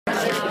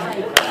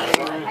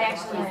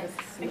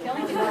How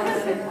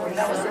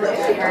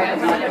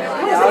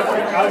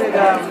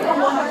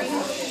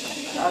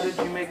did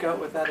you make out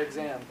with that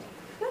exam?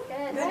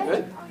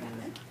 Good.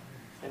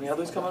 Any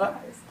others coming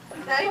up?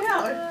 I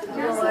know.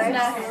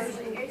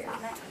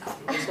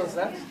 This one's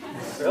next?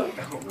 Really?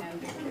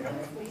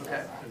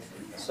 Okay.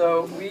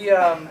 So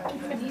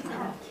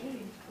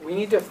we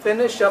need to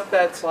finish up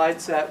that slide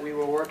set we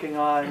were working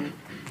on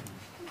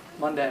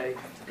Monday.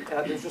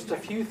 There's just a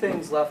few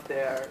things left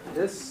there.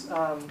 This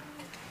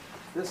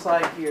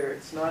slide here,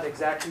 it's not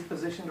exactly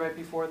positioned right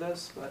before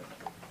this, but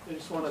I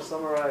just want to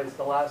summarize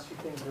the last few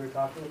things we were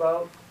talking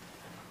about.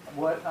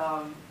 What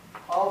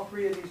all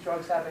three of these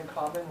drugs have in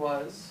common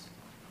was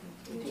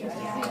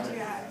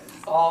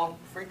all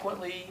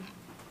frequently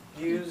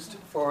used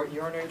for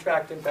urinary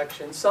tract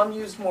infections, some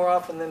used more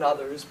often than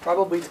others.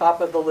 Probably top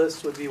of the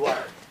list would be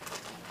what?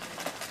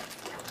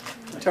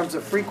 In terms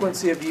of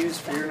frequency of use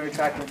for urinary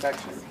tract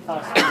infection.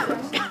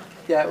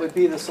 Yeah, it would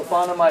be the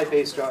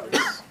sulfonamide-based drugs.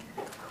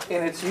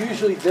 And it's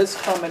usually this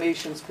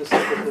combination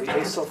specifically,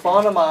 a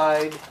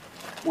sulfonamide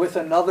with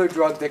another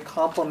drug that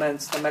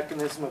complements the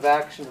mechanism of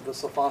action of the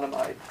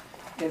sulfonamide.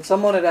 And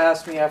someone had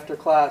asked me after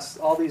class,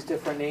 all these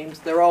different names,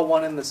 they're all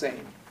one and the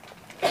same.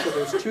 So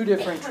there's two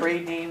different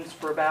trade names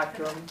for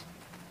Bactrim.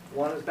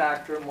 One is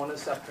Bactrim, one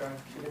is Septrim.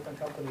 Two different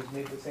companies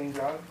made the same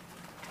drug.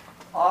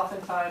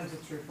 Oftentimes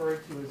it's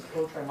referred to as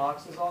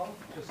cotrimoxazole,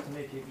 just to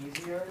make it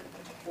easier,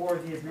 or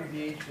the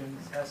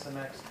abbreviations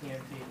SMX,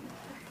 TMP.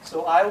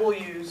 So I will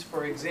use,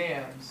 for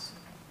exams,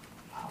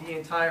 the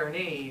entire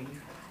name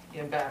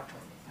in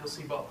Bactrim. You'll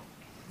see both.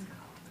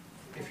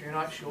 If you're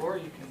not sure,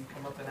 you can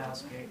come up and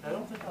ask me. I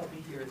don't think I'll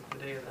be here the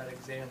day of that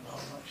exam, though.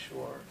 I'm not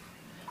sure.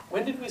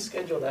 When did we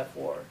schedule that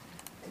for?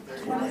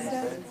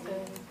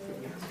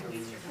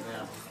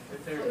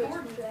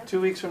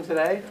 2 weeks from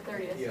today?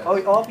 Oh,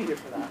 I'll be here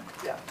for that.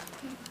 Yeah.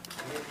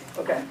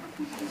 Okay.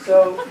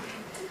 So,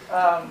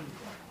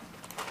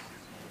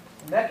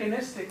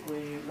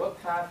 mechanistically, what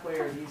pathway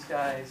are these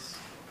guys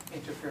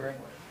interfering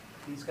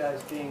with? These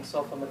guys being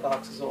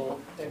sulfamethoxazole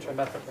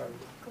intramethoprim.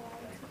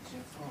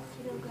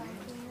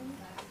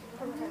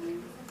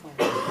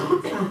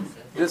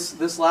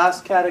 This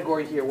last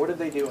category here, what are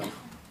they doing?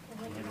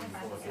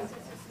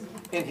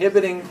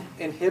 Inhibiting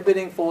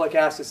folic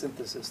acid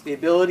synthesis. The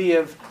ability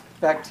of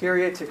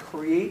bacteria to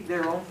create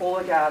their own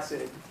folic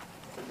acid,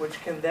 which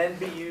can then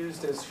be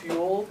used as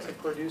fuel to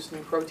produce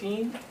new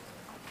protein,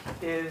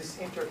 is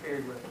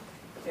interfered with.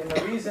 And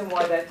the reason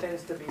why that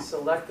tends to be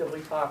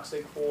selectively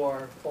toxic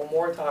or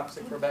more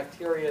toxic for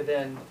bacteria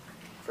than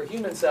for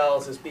human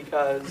cells is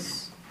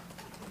because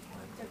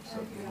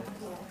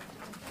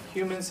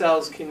human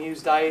cells can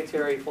use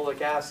dietary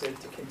folic acid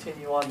to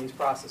continue on these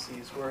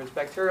processes, whereas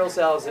bacterial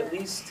cells, at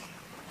least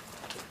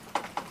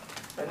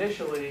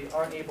initially,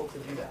 aren't able to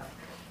do that.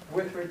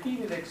 With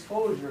repeated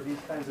exposure of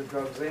these kinds of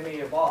drugs, they may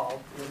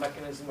evolve the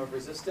mechanism of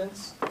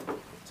resistance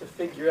to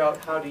figure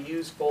out how to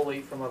use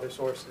folate from other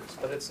sources.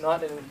 But it's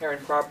not an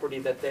inherent property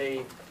that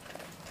they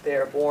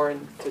are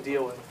born to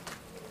deal with.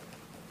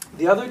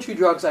 The other two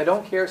drugs, I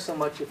don't care so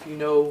much if you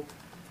know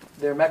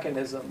their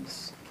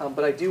mechanisms,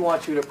 but I do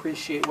want you to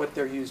appreciate what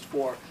they're used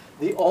for.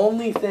 The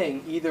only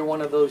thing either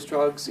one of those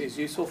drugs is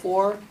useful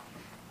for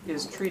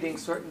is treating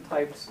certain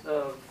types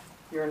of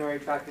urinary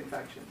tract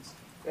infections.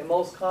 And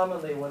most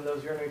commonly when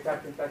those urinary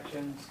tract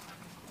infections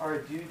are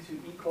due to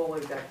E.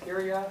 coli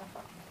bacteria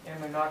and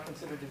they're not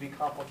considered to be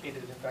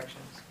complicated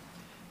infections.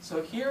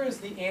 So here is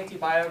the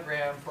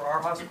antibiogram for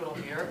our hospital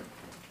here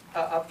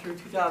up through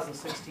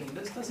 2016.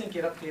 This doesn't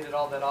get updated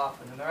all that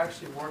often, and they're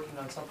actually working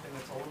on something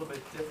that's a little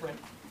bit different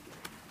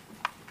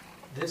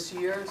this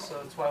year,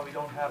 so that's why we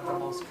don't have the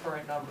most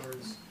current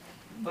numbers.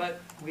 But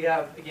we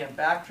have, again,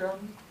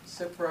 Bactrim,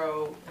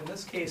 Cipro, in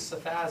this case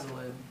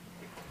cefazolin,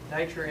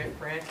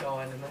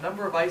 nitrofurantoin, and the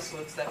number of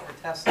isolates that were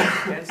tested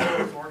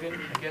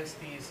against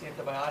these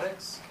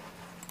antibiotics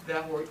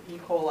that were E.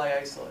 coli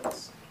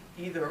isolates,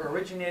 either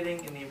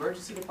originating in the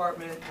emergency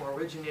department or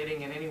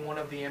originating in any one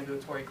of the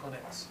ambulatory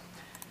clinics.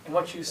 And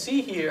what you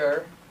see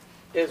here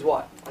is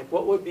what? Like,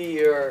 what would be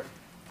your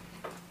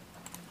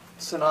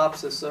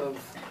synopsis of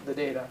the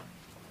data?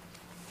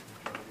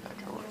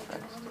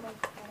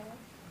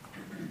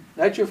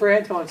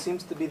 Nitrofurantoin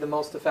seems to be the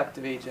most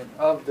effective agent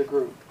of the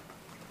group.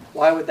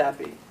 Why would that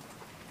be?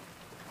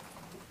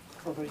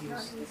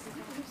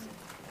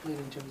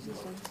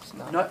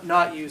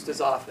 Not used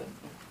as often.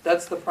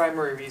 That's the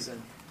primary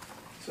reason.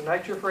 So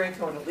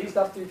nitrofurantoin, at least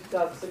up through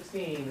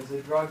 2016, is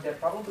a drug that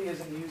probably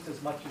isn't used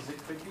as much as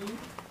it could be.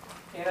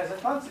 And as a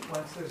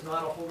consequence, there's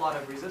not a whole lot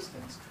of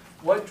resistance.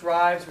 What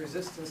drives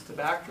resistance to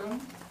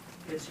Bactrim?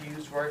 It's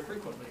used very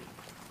frequently.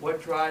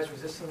 What drives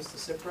resistance to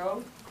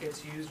Cipro?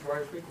 It's used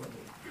very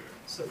frequently.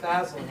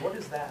 Cefazolin, what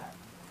is that?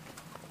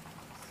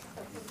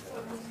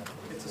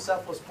 It's a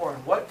cephalosporin.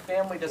 What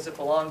family does it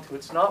belong to?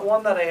 It's not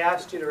one that I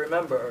asked you to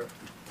remember.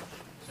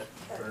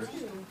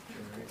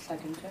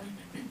 Second gen?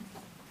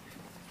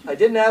 I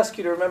didn't ask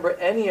you to remember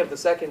any of the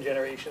second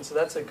generation, so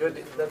that's a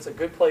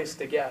good place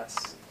to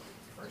guess.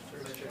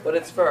 But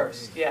it's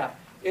first, yeah.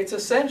 It's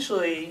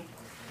essentially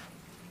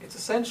It's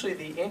essentially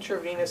the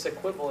intravenous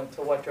equivalent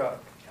to what drug?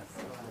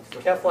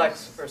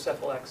 Keflex or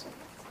Cephalexin.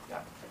 Yeah.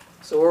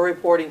 So we're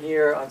reporting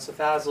here on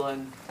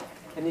cefazolin,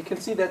 and you can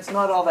see that's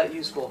not all that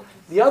useful.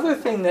 The other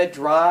thing that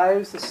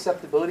drives the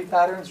susceptibility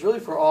patterns, really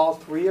for all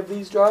three of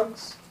these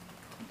drugs,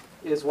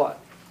 is what?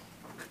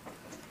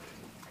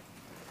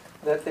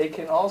 That they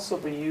can also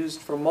be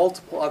used for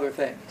multiple other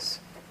things.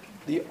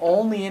 The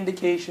only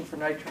indication for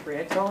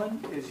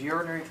nitrofurantoin is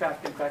urinary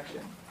tract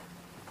infection.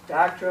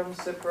 Bactrim,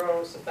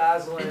 Cipro,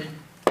 cefazolin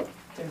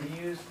can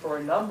be used for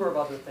a number of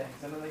other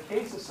things. And in the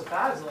case of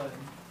cefazolin,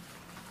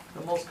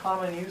 the most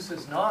common use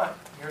is not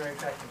urinary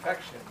tract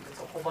infection. It's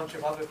a whole bunch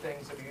of other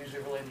things that are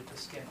usually related to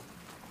skin.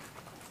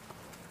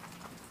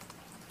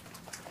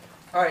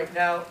 All right,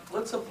 now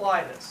let's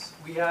apply this.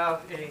 We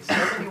have a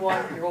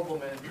 71-year-old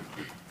woman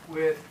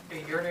with a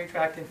urinary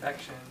tract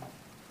infection.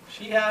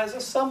 She has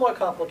a somewhat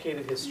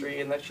complicated history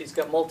in that she's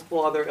got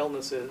multiple other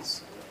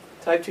illnesses.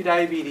 Type 2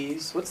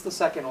 diabetes. What's the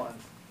second one?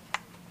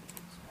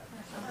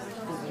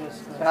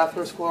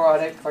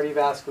 Atherosclerotic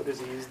cardiovascular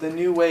disease. The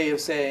new way of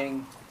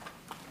saying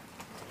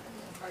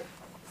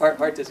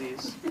heart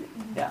disease.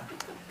 Yeah.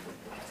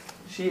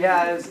 She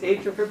has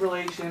atrial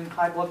fibrillation,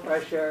 high blood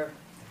pressure,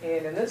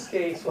 and in this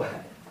case,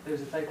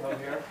 there's a typo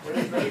here. What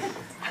is this?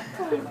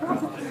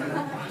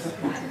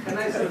 And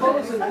I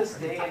suppose in this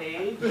day and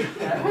age,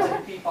 that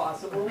might be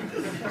possible.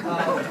 But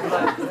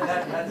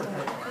that's a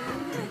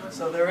typo.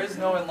 So there is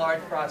no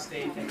enlarged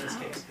prostate in this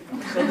case.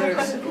 So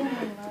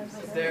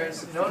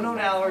there's no known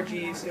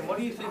allergies. And what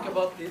do you think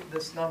about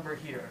this number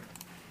here?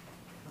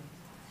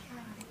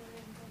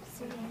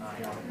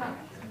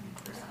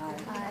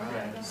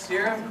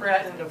 Serum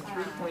creatinine of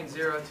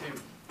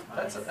 3.02.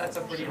 That's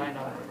a pretty high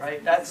number,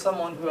 right? That's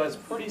someone who has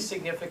pretty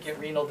significant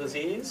renal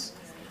disease.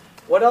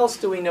 What else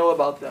do we know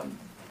about them?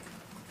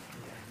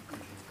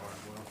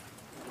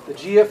 The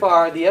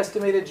GFR, the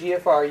estimated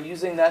GFR,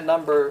 using that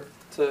number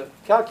to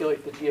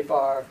calculate the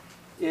GFR,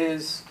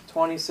 is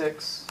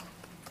 26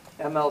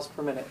 mLs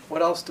per minute.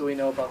 What else do we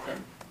know about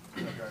them?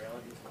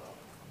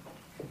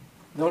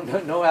 No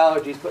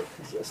allergies, but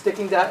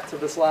sticking that to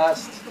this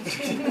last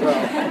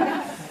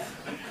row.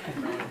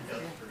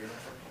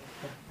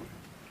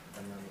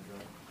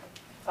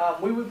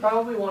 We would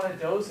probably want to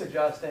dose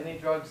adjust any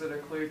drugs that are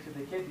cleared to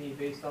the kidney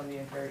based on the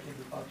impaired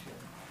kidney function.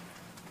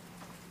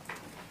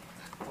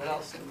 What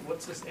else?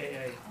 What's this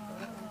AA?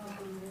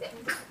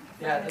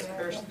 Yeah,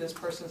 this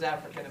person's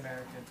African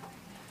American.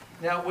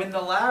 Now, when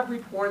the lab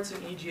reports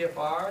an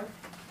EGFR,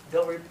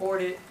 they'll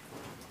report it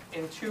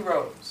in two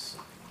rows.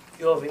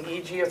 You'll have an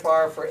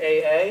EGFR for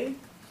AA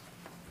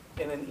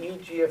and an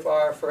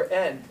EGFR for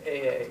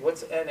NAA.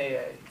 What's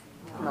NAA?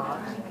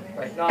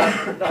 Right,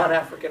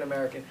 non-African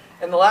American.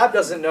 And the lab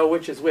doesn't know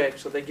which is which,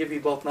 so they give you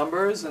both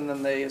numbers, and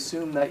then they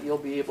assume that you'll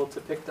be able to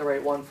pick the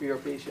right one for your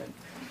patient.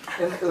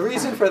 And the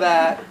reason for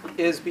that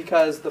is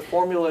because the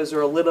formulas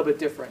are a little bit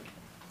different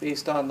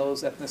based on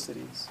those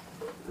ethnicities.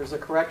 There's a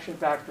correction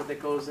factor that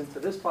goes into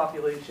this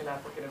population,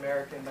 African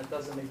American, that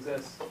doesn't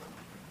exist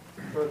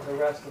for the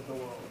rest of the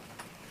world.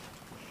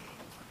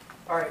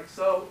 All right,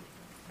 so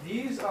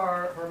these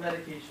are her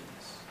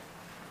medications.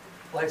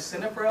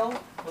 Lisinopril,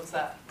 what's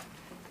that?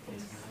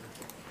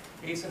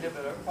 ACE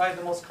inhibitor, probably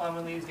the most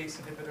commonly used ACE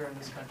inhibitor in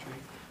this country.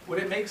 Would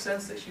it make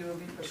sense that she would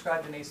be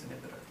prescribed an ACE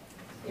inhibitor?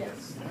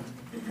 Yes.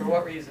 For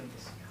what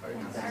reasons?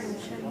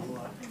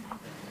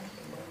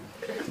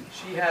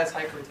 She has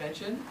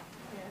hypertension,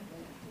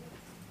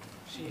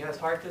 she has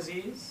heart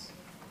disease,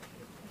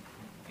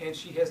 and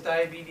she has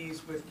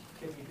diabetes with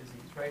kidney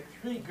disease, right?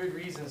 3 good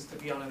reasons to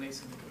be on an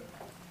ACE inhibitor.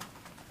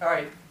 All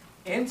right,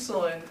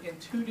 insulin in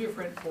 2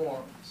 different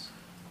forms.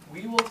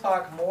 We will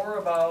talk more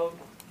about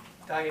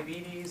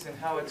diabetes and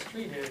how it's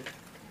treated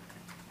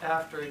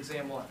after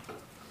exam 1.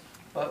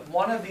 But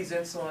one of these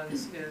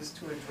insulins is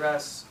to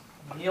address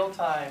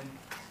mealtime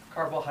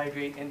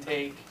carbohydrate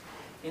intake,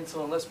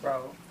 insulin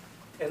lispro,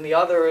 and the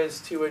other is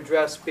to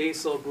address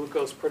basal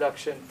glucose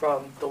production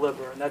from the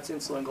liver, and that's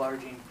insulin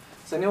glargine.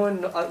 Does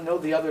anyone know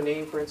the other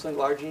name for insulin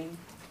glargine?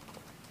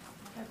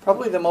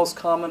 Probably the most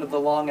common of the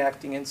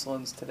long-acting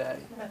insulins today.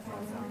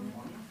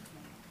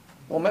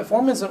 Well,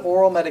 metformin is an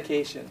oral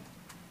medication.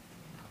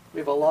 We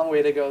have a long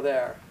way to go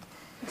there.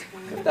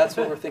 If that's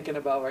what we're thinking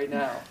about right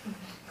now.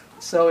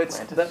 So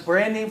the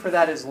brand name for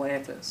that is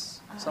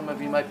Lantus. Some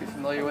of you might be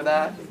familiar with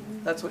that.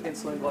 That's what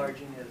insulin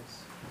glargine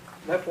is.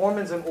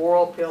 Metformin is an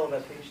oral pill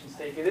that patients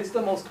take. It is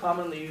the most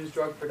commonly used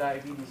drug for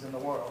diabetes in the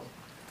world,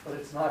 but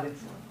it's not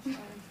insulin.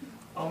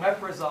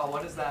 Omeprazole,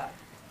 what is that?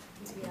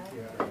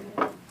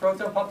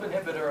 Proton pump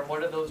inhibitor, and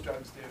what do those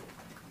drugs do?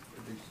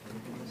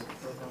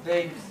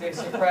 They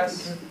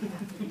suppress.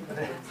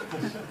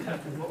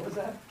 What was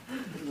that?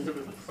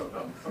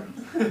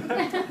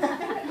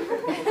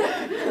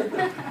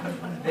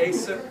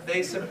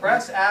 They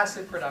suppress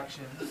acid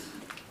production.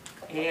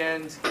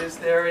 And is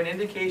there an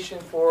indication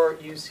for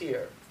use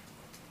here?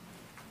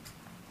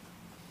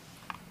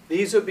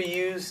 These would be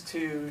used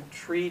to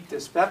treat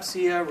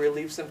dyspepsia,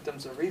 relieve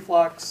symptoms of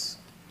reflux,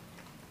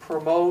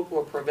 promote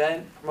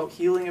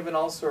healing of an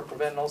ulcer, or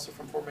prevent an ulcer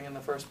from forming in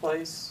the first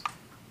place.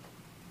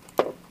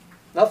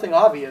 Nothing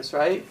obvious,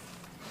 right?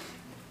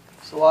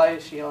 So why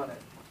is she on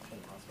it?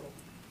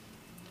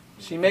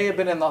 She may have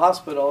been in the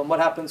hospital, and what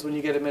happens when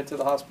you get admitted to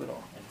the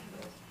hospital?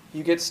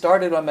 You get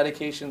started on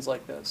medications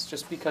like this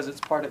just because it's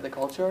part of the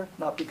culture,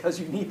 not because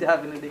you need to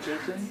have an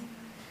indication.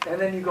 And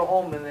then you go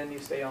home and then you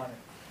stay on it.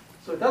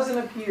 So it doesn't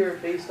appear,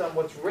 based on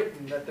what's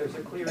written, that there's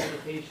a clear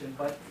indication,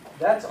 but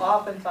that's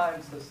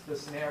oftentimes the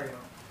scenario.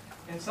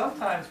 And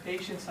sometimes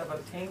patients have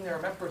obtained their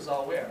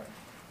omeprazole where?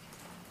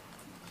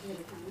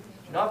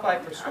 Not by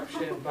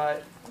prescription,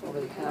 but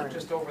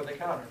just over the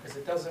counter, because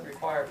it doesn't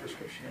require a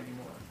prescription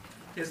anymore.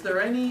 Is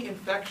there any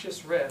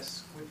infectious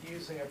risk with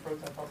using a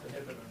proton pump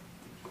inhibitor?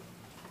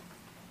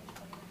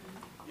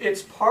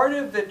 It's part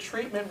of the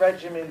treatment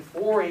regimen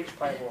for H.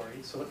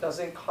 pylori, so it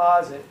doesn't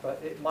cause it,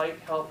 but it might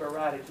help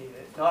eradicate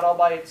it. Not all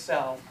by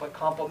itself, but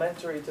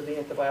complementary to the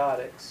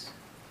antibiotics.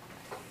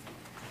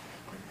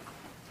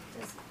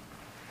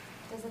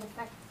 Does it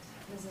affect,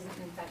 this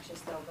isn't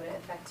infectious though, but it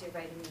affects your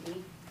vitamin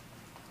D?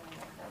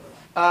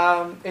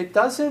 It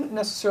doesn't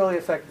necessarily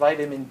affect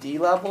vitamin D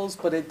levels,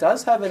 but it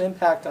does have an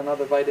impact on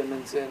other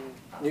vitamins and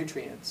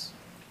nutrients,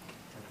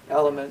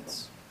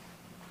 elements.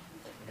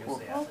 Are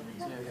there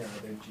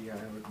GI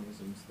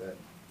organisms that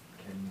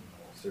can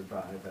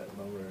survive at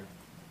lower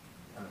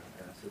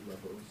acid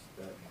levels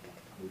that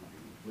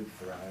would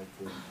thrive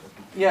with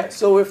Yeah,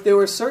 so if there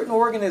were certain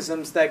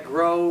organisms that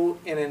grow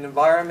in an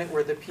environment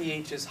where the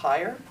pH is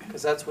higher,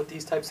 because that's what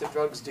these types of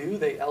drugs do,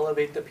 they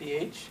elevate the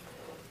pH,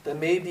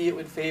 then maybe it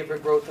would favor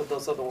growth of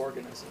those other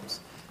organisms.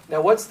 Now,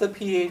 what's the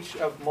pH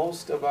of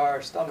most of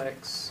our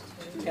stomachs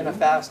in a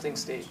fasting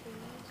state?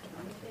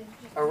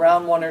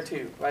 Around 1 or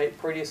 2, right?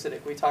 Pretty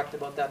acidic. We talked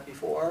about that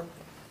before.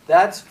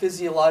 That's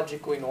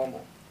physiologically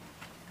normal.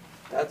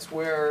 That's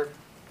where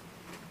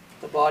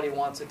the body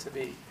wants it to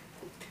be.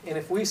 And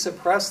if we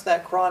suppress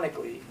that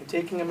chronically, and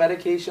taking a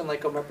medication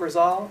like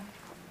omeprazole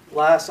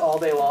lasts all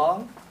day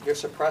long, you're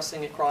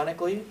suppressing it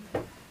chronically,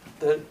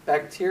 the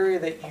bacteria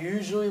that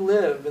usually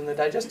live in the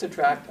digestive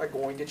tract are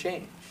going to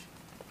change.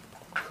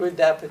 Could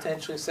that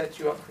potentially set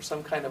you up for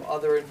some kind of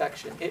other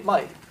infection? It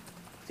might.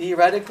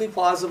 Theoretically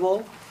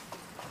plausible.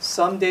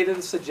 Some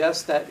data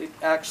suggest that it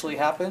actually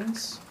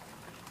happens,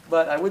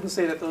 but I wouldn't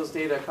say that those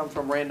data come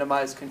from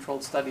randomized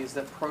controlled studies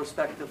that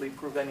prospectively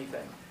prove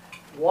anything.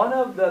 One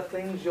of the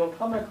things you'll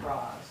come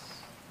across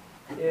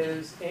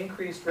is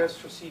increased risk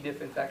for C.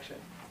 diff infection.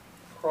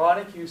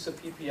 Chronic use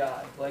of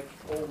PPI, like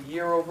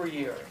year over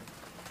year,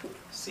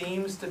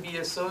 seems to be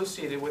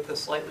associated with a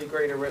slightly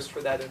greater risk for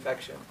that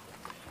infection.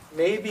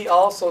 Maybe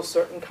also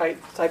certain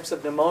types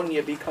of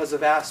pneumonia because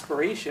of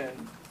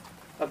aspiration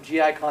of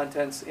GI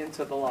contents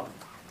into the lung.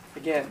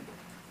 Again,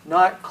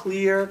 not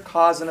clear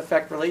cause and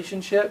effect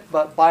relationship,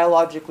 but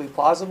biologically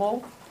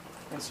plausible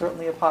and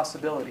certainly a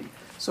possibility.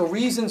 So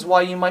reasons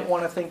why you might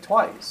want to think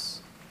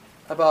twice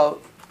about,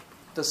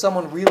 does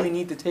someone really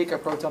need to take a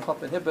proton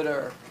pump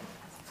inhibitor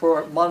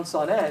for months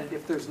on end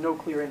if there's no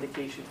clear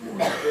indication for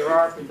it? There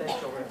are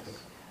potential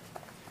risks.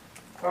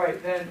 All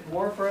right, then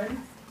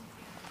warfarin.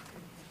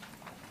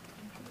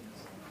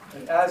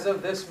 And as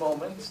of this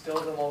moment,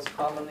 still the most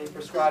commonly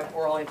prescribed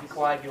oral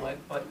anticoagulant,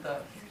 but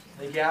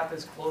the gap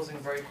is closing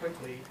very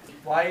quickly.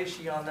 Why is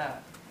she on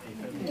that?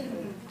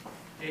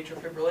 Atrial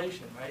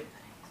fibrillation, right?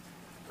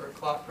 For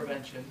clot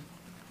prevention.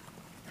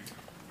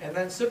 And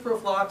then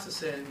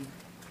ciprofloxacin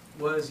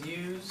was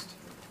used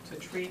to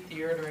treat the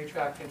urinary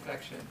tract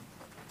infection.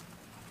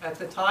 At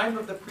the time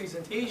of the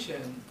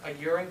presentation, a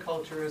urine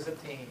culture is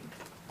obtained,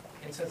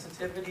 and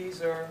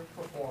sensitivities are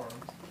performed,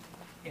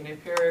 and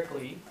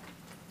empirically,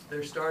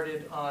 they're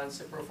started on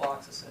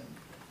ciprofloxacin.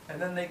 And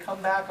then they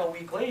come back a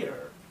week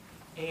later,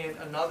 and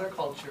another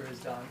culture is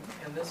done,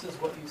 and this is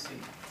what you see.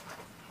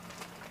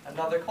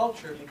 Another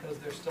culture because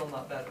they're still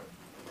not better.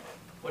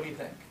 What do you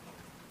think?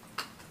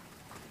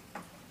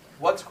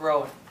 What's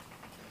growing?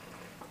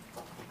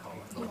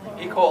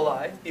 E.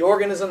 coli, the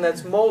organism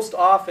that's most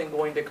often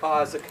going to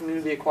cause a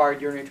community-acquired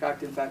urinary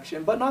tract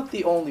infection, but not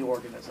the only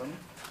organism.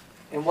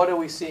 And what are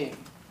we seeing?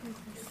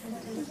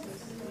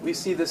 We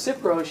see the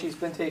Cipro she's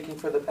been taking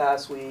for the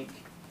past week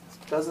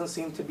doesn't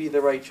seem to be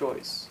the right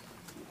choice.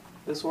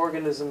 This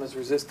organism is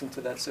resistant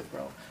to that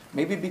Cipro.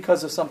 Maybe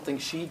because of something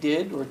she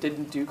did or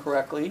didn't do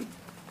correctly,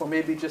 or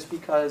maybe just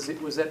because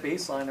it was at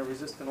baseline a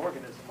resistant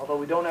organism, although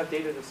we don't have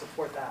data to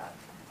support that.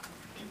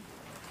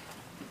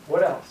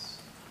 What else?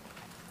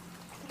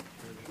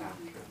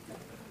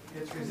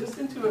 It's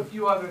resistant to a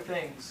few other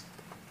things,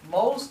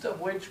 most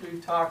of which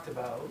we've talked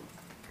about.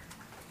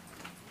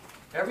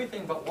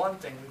 Everything but one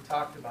thing we've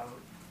talked about.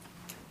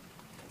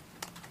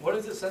 What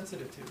is it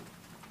sensitive to?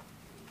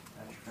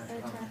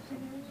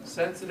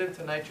 Sensitive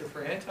to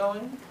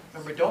nitrofurantoin.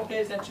 Remember, don't pay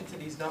attention to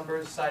these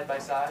numbers side by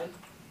side.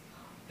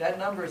 That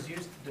number is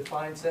used to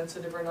define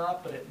sensitive or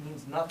not, but it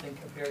means nothing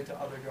compared to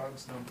other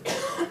drugs' numbers.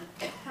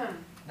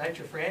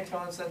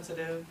 Nitrofurantoin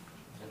sensitive.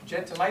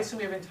 Gentamicin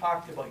we haven't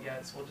talked about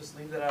yet, so we'll just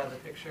leave that out of the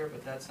picture,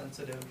 but that's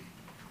sensitive.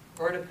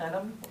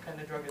 Ertapenem, what kind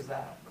of drug is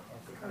that?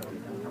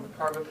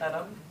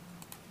 Carbapenem.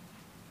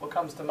 What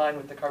comes to mind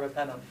with the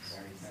carbapenems?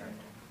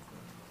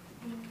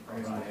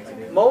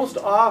 Most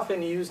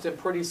often used in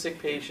pretty sick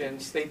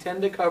patients. They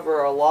tend to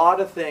cover a lot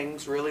of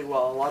things really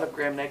well, a lot of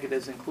gram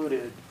negatives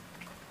included.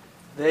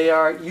 They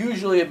are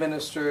usually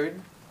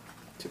administered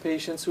to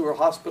patients who are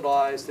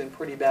hospitalized in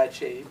pretty bad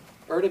shape.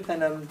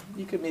 Ertapenem,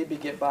 you could maybe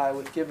get by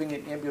with giving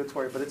it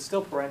ambulatory, but it's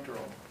still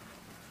parenteral.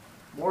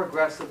 More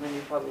aggressive than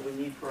you probably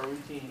need for a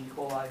routine E.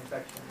 coli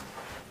infection.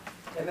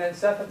 And then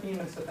cefepime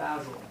and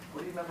cefazolin.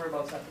 What do you remember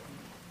about cefepime?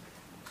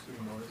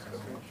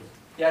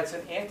 Yeah, it's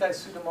an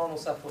anti-pseudomonal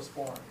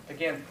cephalosporin.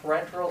 Again,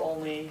 parenteral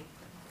only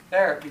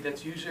therapy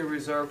that's usually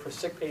reserved for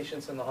sick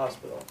patients in the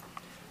hospital.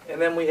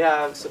 And then we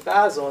have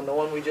cefazolin, the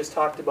one we just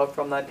talked about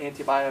from that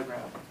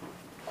antibiogram.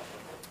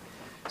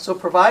 So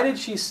provided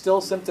she's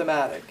still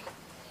symptomatic,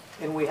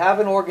 and we have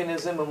an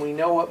organism and we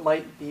know what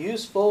might be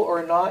useful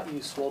or not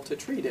useful to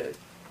treat it,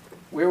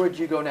 where would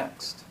you go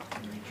next?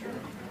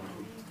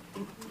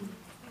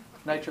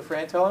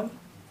 Nitrofurantoin?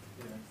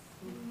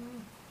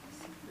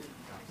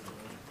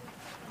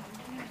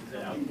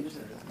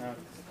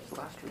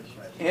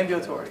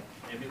 Ambulatory.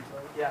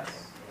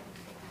 Yes.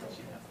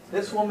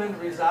 This woman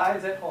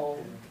resides at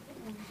home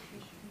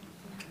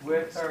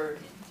with her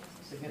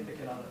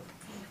significant other.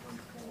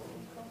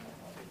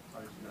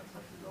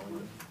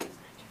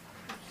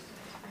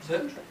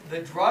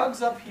 The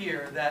drugs up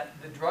here,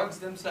 the drugs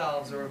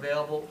themselves are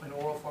available in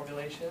oral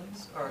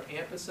formulations are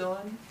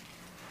ampicillin,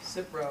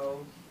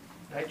 Cipro,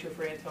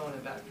 nitrofurantoin,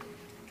 and Bactrim.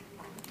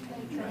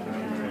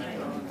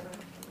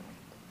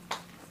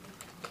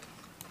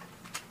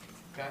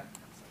 Okay.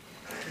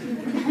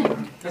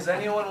 Does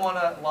anyone want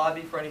to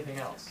lobby for anything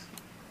else?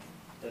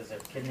 Is their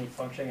kidney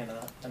functioning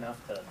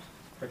enough to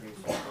produce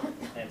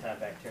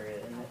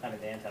antibacterial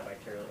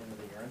into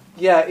the urine?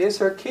 Yeah, is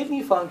her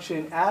kidney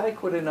function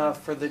adequate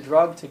enough for the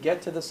drug to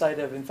get to the site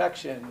of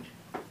infection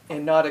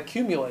and not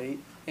accumulate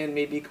and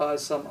maybe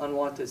cause some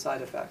unwanted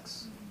side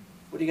effects?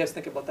 What do you guys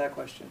think about that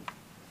question?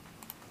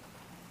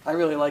 I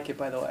really like it,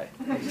 by the way.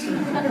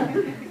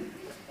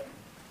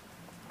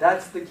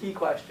 That's the key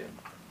question.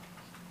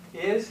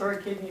 Is her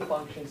kidney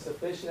function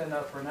sufficient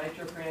enough for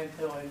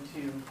nitrofurantoin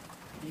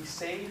to be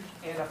safe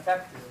and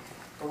effective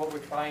for what we're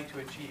trying to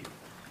achieve?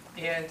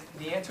 And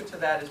the answer to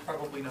that is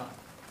probably not.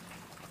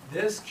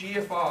 This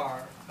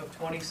GFR of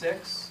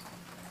 26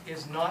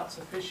 is not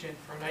sufficient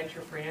for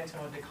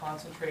nitrofurantoin to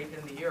concentrate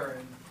in the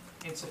urine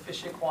in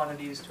sufficient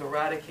quantities to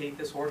eradicate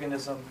this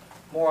organism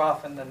more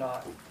often than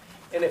not.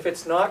 And if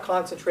it's not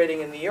concentrating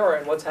in the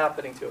urine, what's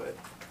happening to it?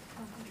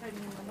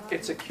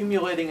 It's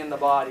accumulating in the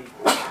body.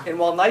 And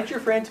while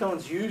nitrofurantoin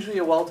is usually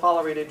a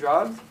well-tolerated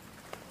drug,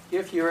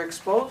 if you're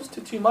exposed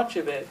to too much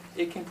of it,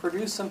 it can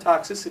produce some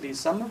toxicities,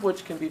 some of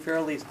which can be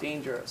fairly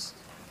dangerous.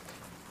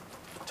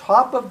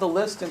 Top of the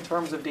list in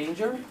terms of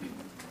danger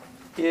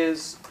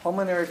is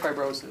pulmonary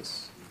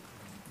fibrosis.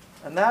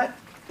 And that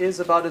is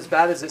about as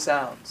bad as it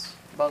sounds.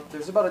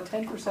 There's about a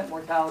 10%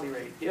 mortality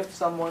rate if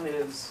someone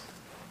is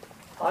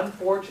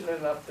unfortunate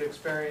enough to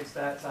experience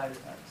that side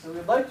effect. So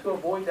we'd like to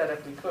avoid that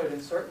if we could,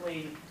 and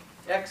certainly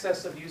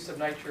excessive use of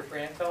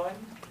nitrofurantoin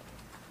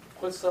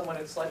puts someone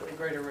at slightly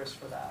greater risk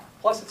for that.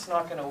 Plus, it's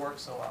not going to work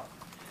so well.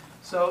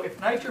 So if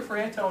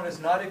nitrofurantoin is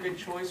not a good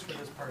choice for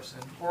this person,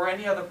 or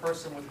any other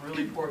person with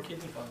really poor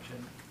kidney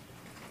function,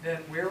 then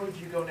where would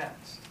you go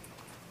next?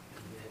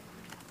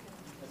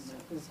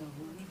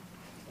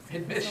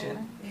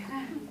 Admission.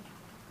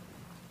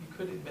 You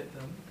could admit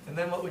them. And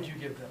then what would you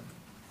give them?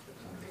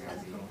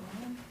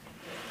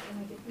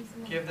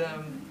 Give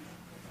them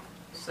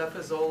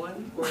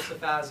cefazolin or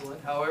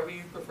cefazolin, however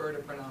you prefer to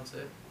pronounce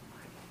it.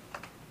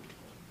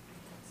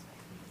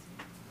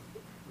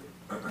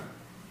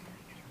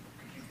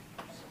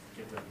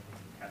 Give them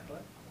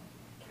Catholic?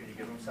 Could you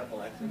give them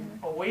cephalexin?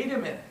 Oh, wait a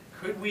minute.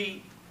 Could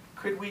we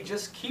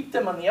just keep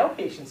them on the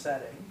outpatient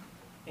setting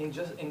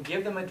and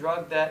give them a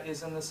drug that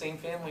is in the same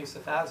family as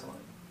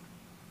cefazolin?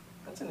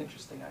 That's an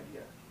interesting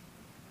idea.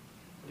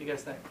 What do you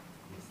guys think?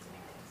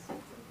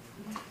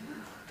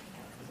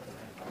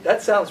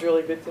 That sounds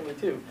really good to me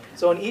too.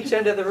 So on each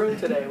end of the room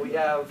today, we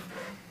have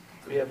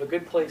a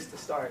good place to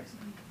start.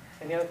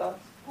 Any other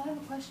thoughts? Well, I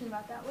have a question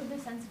about that. Would the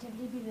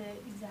sensitivity be the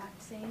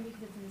exact same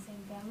because it's in the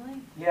same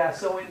family? Yeah,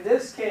 so in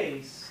this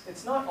case,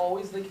 it's not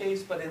always the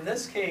case, but in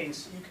this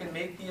case, you can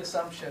make the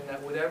assumption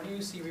that whatever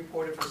you see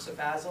reported for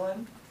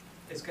cefazolin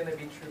is going to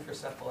be true for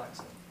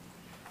cephalexin.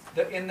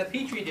 In the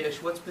Petri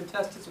dish, what's been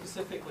tested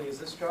specifically is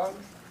this drug,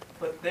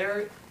 but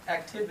their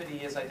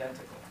activity is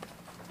identical.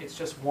 It's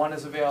just one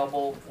is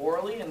available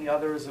orally and the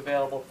other is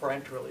available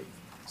parenterally.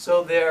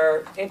 So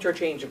they're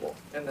interchangeable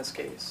in this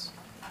case.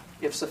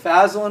 If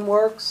cefazolin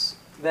works,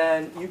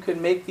 then you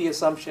can make the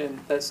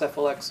assumption that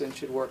cephalexin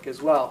should work as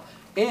well.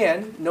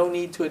 And no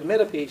need to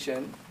admit a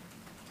patient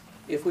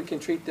if we can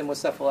treat them with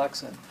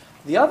cephalexin.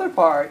 The other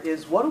part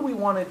is, what do we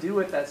want to do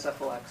with that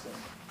cephalexin?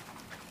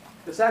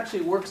 This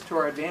actually works to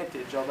our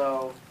advantage,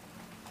 although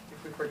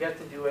if we forget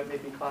to do it,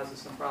 maybe causes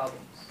some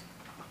problems.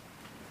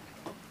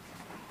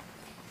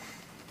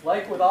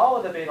 Like with all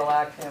of the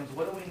beta-lactams,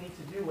 what do we need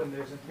to do when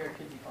there's impaired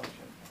kidney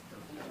function?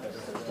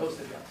 Dose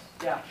adjust.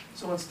 Yeah.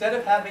 So instead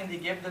of having to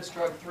give this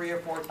drug 3 or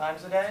 4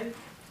 times a day,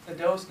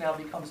 the dose now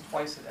becomes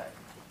twice a day.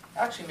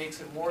 Actually makes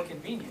it more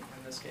convenient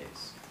in this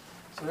case.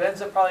 So it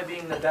ends up probably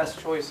being the best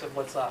choice of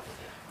what's left.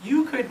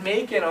 You could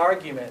make an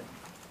argument.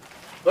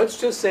 Let's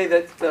just say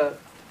that the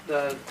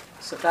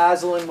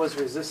cefazolin was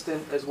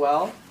resistant as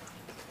well.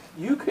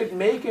 You could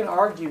make an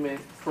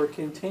argument for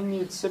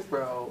continued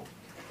Cipro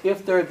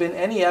if there had been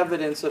any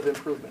evidence of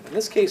improvement. In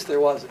this case, there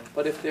wasn't.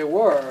 But if there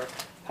were,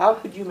 how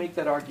could you make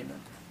that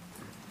argument?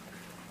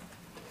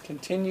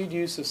 Continued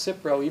use of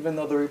Cipro, even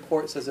though the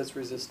report says it's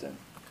resistant.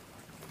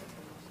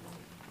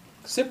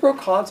 Cipro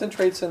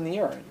concentrates in the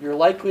urine. You're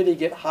likely to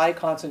get high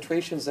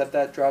concentrations of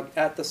that drug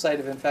at the site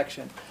of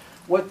infection.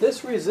 What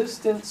this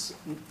resistance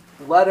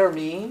letter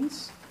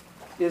means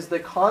is the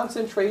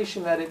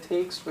concentration that it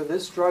takes for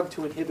this drug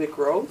to inhibit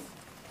growth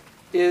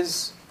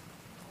is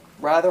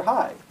rather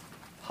high.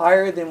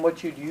 Higher than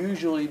what you'd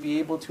usually be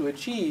able to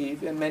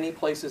achieve in many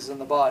places in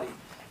the body.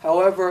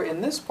 However,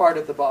 in this part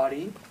of the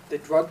body, the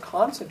drug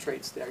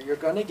concentrates there. You're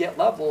going to get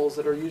levels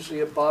that are usually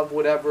above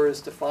whatever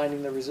is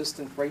defining the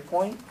resistant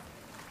breakpoint.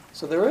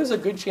 So there is a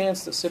good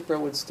chance that Cipro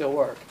would still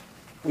work.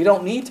 We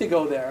don't need to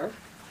go there.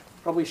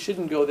 Probably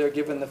shouldn't go there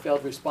given the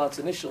failed response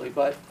initially,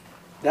 but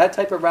that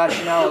type of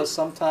rationale is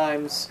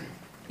sometimes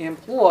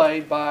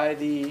employed by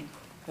the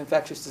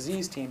infectious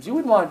disease teams. You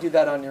wouldn't want to do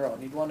that on your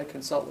own. You'd want to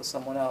consult with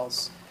someone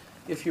else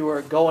if you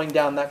were going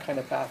down that kind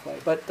of pathway.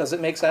 But does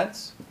it make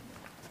sense?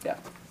 Yeah.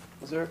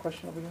 Was there a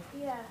question over here?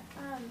 Yeah,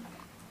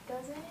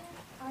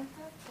 aren't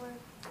the fluoroquinolones,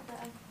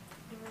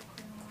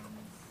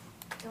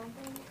 don't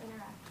they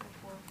interact with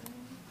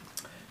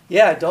warfarin?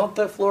 Yeah, don't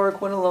the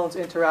fluoroquinolones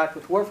interact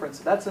with warfarin?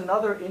 So that's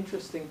another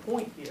interesting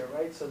point here,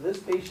 right? So this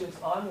patient's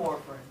on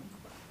warfarin.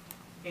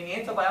 And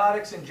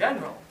antibiotics in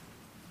general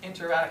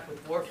interact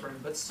with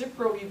warfarin, but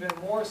Cipro even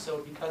more so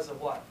because of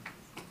what?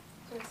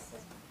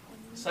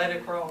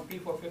 Cytochrome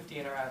P450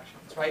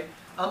 interactions, right?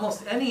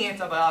 Almost any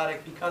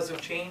antibiotic, because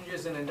of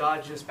changes in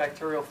endogenous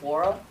bacterial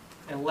flora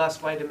and less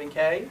vitamin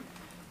K,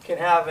 can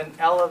have an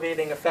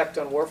elevating effect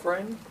on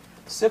warfarin.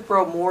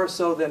 Cipro more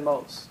so than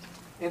most.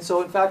 And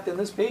so, in fact, in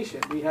this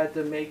patient, we had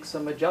to make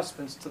some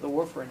adjustments to the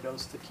warfarin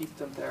dose to keep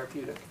them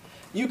therapeutic.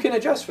 You can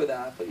adjust for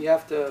that, but you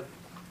have to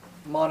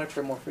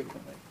monitor more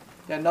frequently.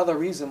 Yeah, another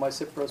reason why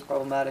Cipro is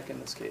problematic in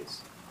this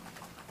case.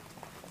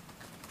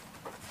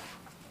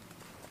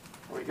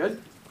 Are we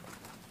good?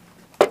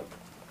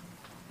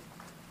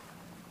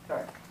 All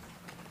right.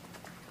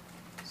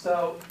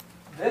 So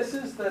this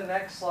is the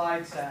next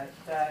slide set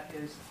that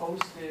is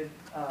posted.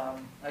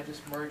 I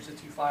just merged the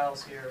two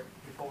files here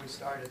before we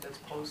started. That's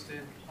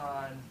posted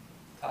on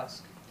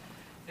Tusk.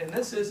 And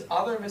this is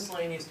other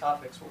miscellaneous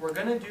topics. What we're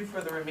going to do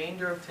for the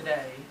remainder of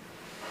today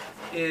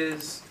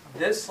is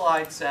this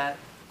slide set,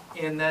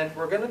 and then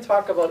we're going to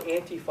talk about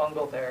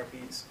antifungal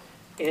therapies.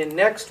 And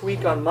next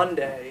week on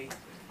Monday,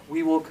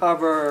 we will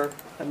cover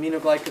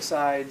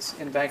aminoglycosides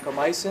and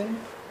vancomycin,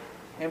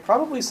 and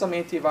probably some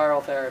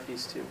antiviral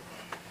therapies too.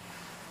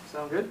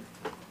 Sound good?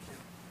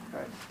 All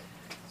right.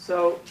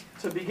 So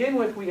to begin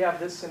with, we have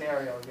this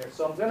scenario here.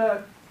 So I'm going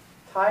to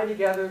tie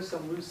together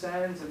some loose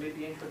ends and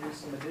maybe introduce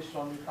some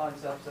additional new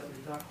concepts that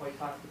we've not quite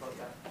talked about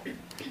yet.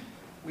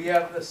 We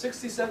have a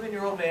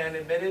 67-year-old man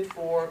admitted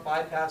for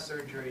bypass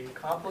surgery,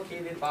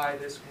 complicated by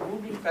this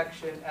wound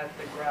infection at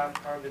the graft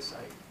harvest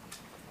site.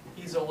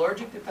 He's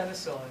allergic to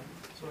penicillin,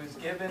 so he's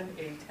given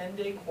a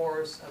 10-day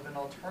course of an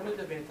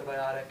alternative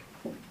antibiotic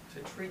to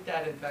treat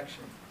that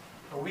infection.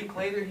 A week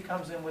later, he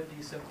comes in with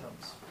these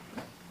symptoms.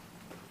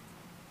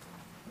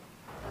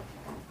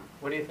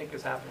 What do you think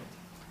has happened?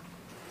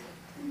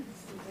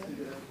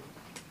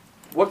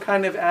 What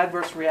kind of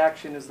adverse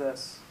reaction is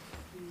this?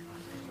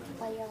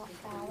 Biologic?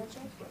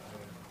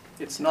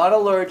 It's not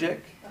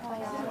allergic.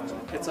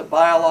 It's a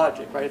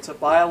biologic, right? It's a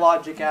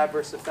biologic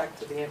adverse effect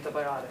to the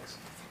antibiotics.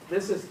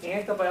 This is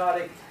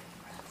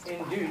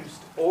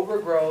antibiotic-induced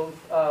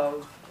overgrowth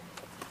of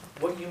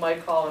what you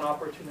might call an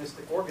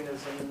opportunistic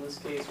organism. In this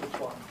case, which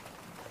one?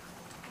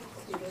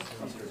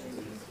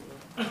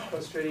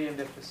 Clostridium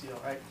difficile,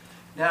 right?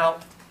 Now,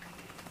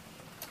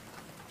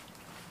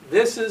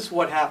 this is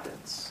what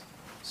happens.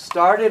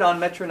 Started on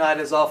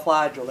metronidazole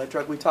flagyl, that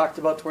drug we talked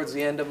about towards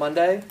the end of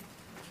Monday.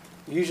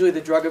 Usually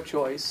the drug of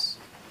choice.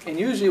 And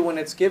usually when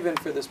it's given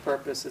for this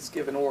purpose, it's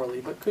given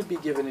orally, but could be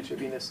given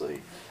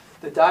intravenously.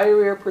 The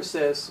diarrhea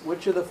persists.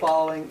 Which of the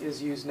following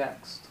is used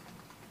next?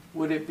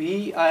 Would it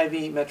be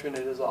IV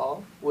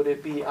metronidazole? Would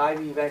it be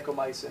IV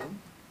vancomycin?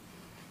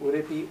 Would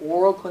it be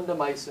oral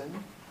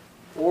clindamycin,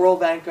 oral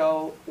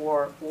vanco,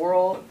 or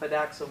oral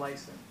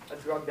fidaxomycin? A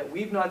drug that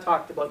we've not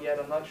talked about yet.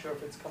 I'm not sure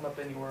if it's come up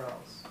anywhere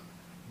else.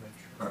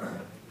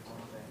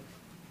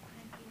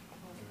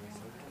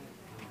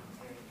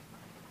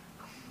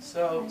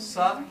 So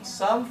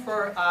some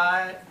for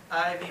IV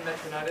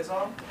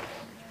metronidazole,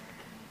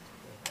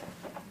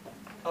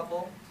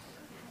 couple,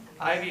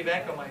 IV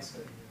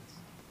vancomycin,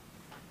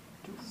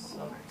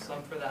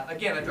 some for that.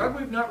 Again, a drug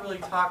we've not really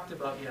talked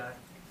about yet.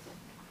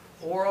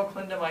 Oral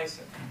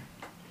clindamycin.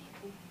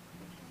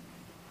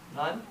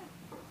 None?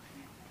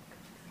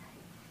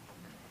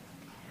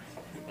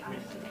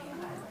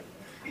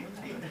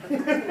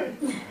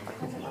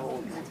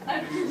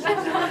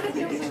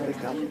 The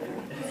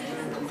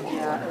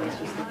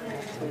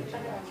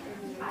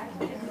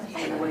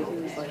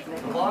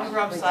longer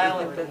I'm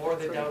silent, the more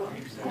the doubt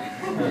creeps in.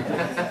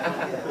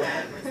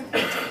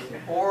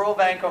 Oral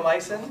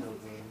vancomycin.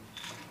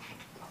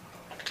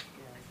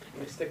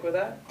 You stick with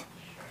that?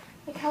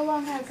 Like how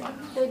long has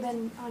they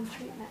been on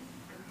treatment?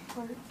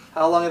 Or,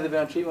 How long have they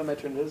been on treatment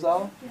with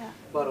metronidazole? yeah.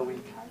 About a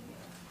week.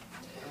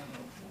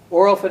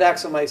 Oral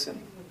fidaxomicin.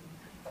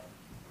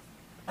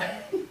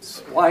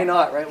 Why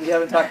not, right? We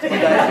haven't talked about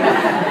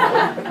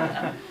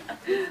that.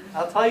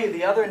 I'll tell you,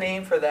 the other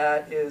name for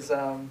that is,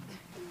 I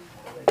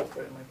can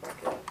put it in my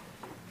pocket,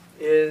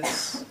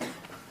 is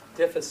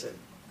deficit.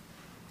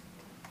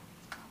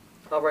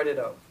 I'll write it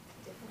out.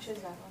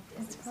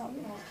 It's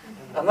probably.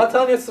 Mm-hmm. I'm not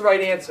telling you it's the right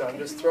answer. I'm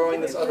just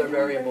throwing this other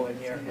variable in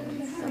here.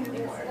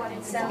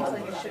 It sounds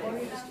like it should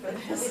be used for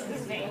this.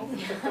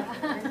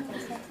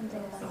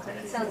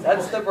 Sounds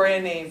That's the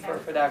brand name for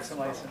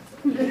fidaxomicin.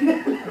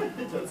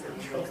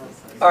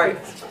 All right.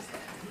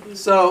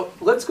 So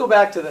let's go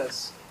back to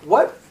this.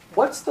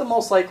 What's the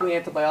most likely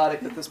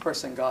antibiotic that this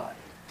person got?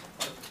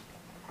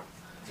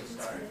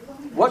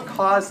 What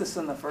caused this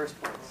in the first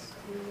place?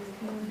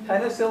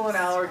 Penicillin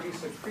allergy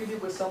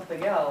secreted with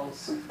something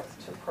else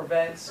to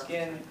prevent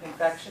skin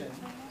infection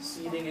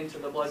seeding into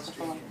the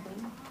bloodstream.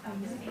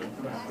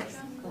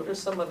 What are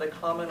some of the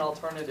common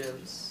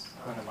alternatives?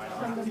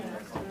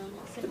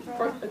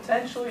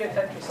 Potentially a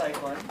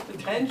tetracycline,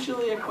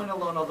 potentially a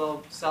quinolone,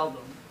 although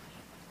seldom.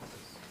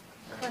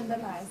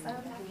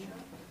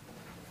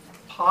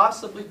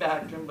 Possibly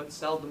Bactrim, but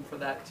seldom for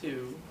that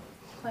too.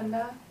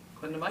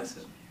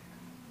 Clindamycin.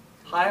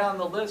 High on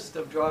the list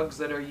of drugs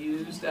that are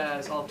used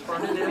as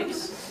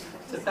alternatives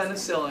to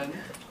penicillin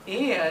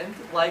and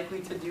likely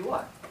to do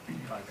what?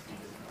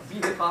 Be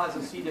the cause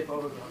of C. diff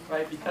overgrowth,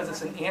 right? Because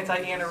it's an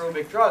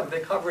anti-anaerobic drug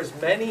that covers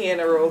many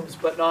anaerobes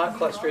but not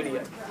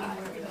Clostridium.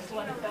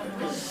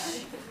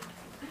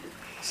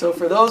 So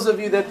for those of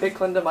you that pick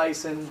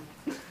clindamycin,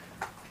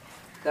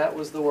 that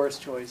was the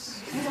worst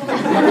choice.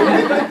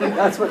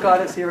 That's what got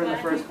us here in the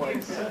first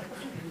place.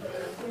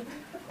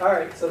 All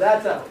right, so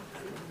that's out.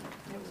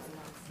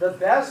 The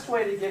best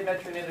way to give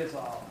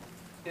metronidazole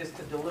is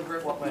to deliver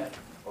it what way?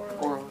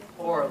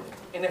 Orally.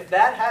 And if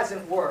that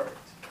hasn't worked,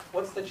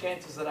 what's the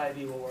chances that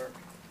IV will work?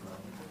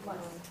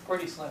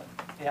 Pretty slim.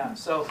 Yeah.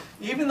 So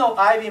even though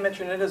IV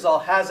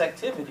metronidazole has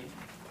activity,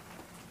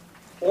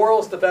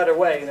 oral's the better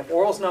way. And if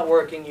oral's not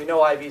working, you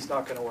know IV's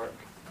not going to work.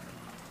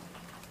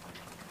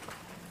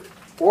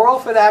 Oral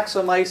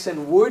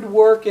fidaxomicin would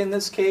work in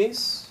this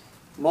case,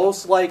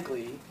 most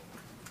likely,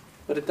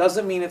 but it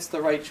doesn't mean it's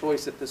the right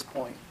choice at this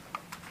point.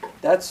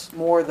 That's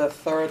more the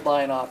third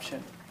line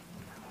option.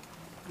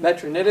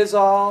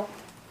 Metronidazole,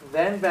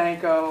 then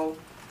vanco,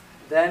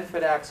 then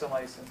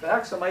fidaxomicin.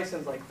 Fidaxomicin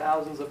is like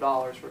thousands of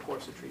dollars for a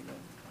course of treatment.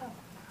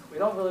 We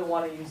don't really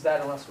want to use that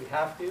unless we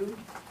have to,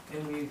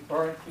 and we've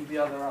burned through the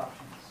other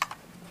options.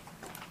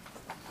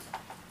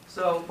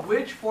 So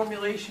which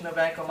formulation of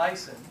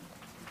vancomycin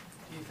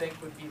do you think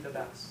would be the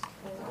best?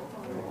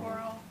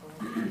 Oral.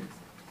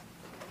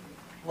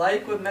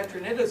 Like with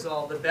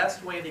metronidazole, the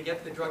best way to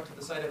get the drug to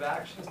the site of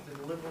action is to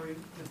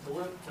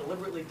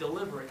deliberately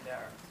deliver it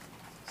there.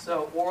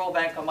 So oral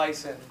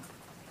vancomycin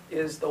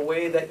is the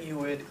way that you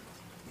would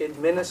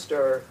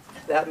administer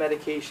that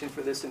medication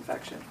for this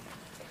infection.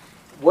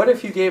 What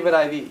if you gave it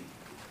IV?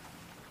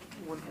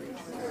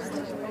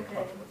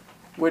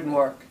 Wouldn't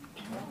work.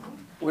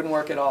 Wouldn't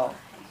work at all.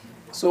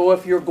 So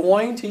if you're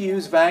going to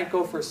use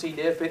vanco for C.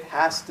 diff, it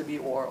has to be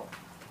oral.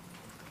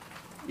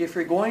 If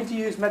you're going to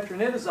use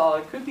metronidazole,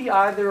 it could be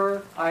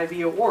either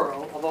IV or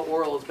oral, although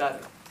oral is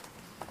better.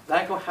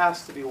 Vanco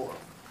has to be oral.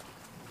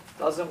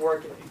 Doesn't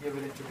work if you give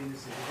it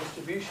intravenously. The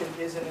distribution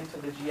isn't into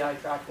the GI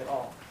tract at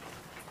all,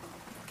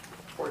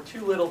 or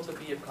too little to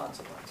be of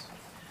consequence.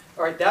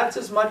 All right, that's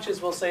as much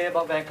as we'll say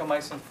about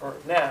vancomycin for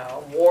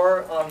now.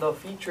 More on the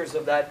features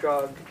of that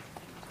drug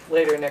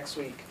later next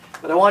week.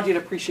 But I want you to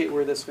appreciate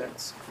where this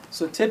fits.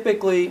 So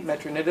typically,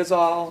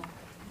 metronidazole,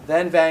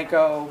 then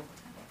vanco,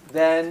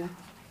 then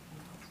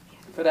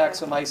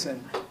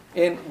fidaxomicin.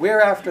 And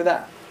where after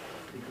that?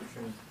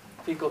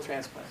 Fecal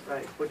transplant,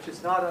 right, which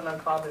is not an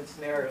uncommon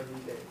scenario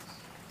these days.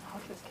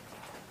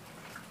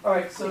 All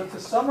right, so to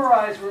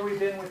summarize where we've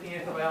been with the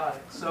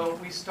antibiotics. So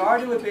we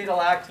started with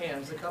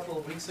beta-lactams a couple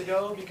of weeks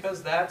ago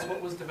because that's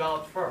what was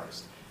developed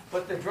first.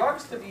 But the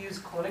drugs to be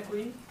used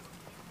clinically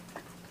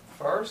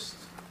first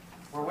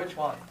were which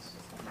ones?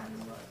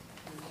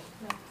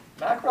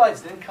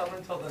 Macrolides didn't come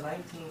until the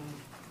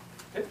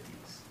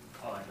 1950s.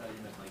 Oh, I thought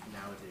you meant like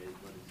nowadays,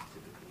 what is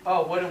typically.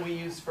 Oh, what do we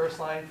use first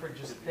line for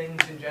just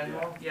things in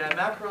general? Yeah,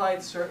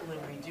 macrolides, certainly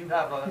we do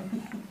have a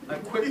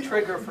quick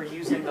trigger for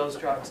using those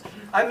drugs.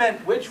 I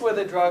meant which were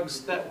the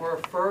drugs that were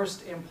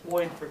first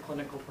employed for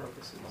clinical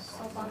purposes?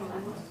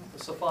 The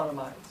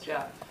sulfonamides,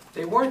 yeah.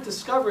 They weren't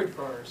discovered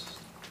first,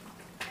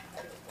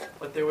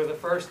 but they were the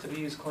first to be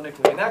used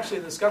clinically. And actually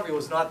the discovery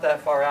was not that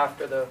far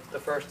after the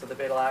first of the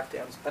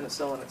beta-lactams,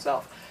 penicillin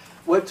itself.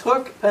 What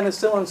took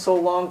penicillin so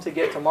long to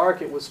get to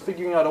market was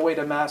figuring out a way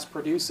to mass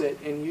produce it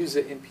and use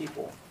it in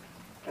people.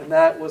 And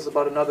that was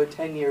about another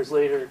 10 years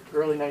later,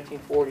 early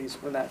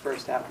 1940s, when that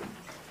first happened.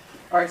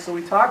 All right, so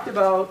we talked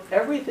about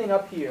everything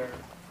up here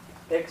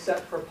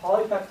except for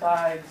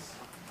polypeptides,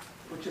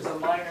 which is a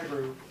minor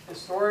group,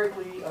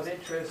 historically of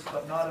interest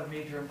but not of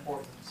major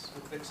importance,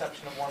 with the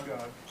exception of one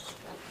drug.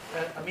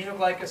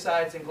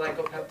 Aminoglycosides and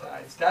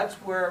glycopeptides. That's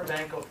where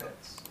Vanco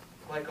fits,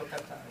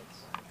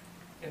 glycopeptides.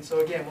 And so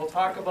again, we'll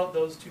talk about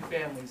those two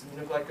families,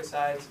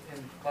 aminoglycosides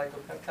and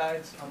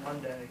glycopeptides, on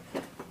Monday.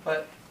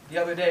 But the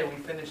other day, we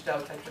finished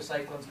out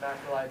tetracyclines,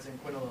 macrolides, and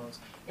quinolones.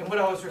 And what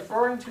I was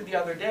referring to the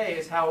other day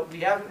is how we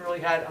haven't really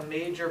had a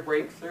major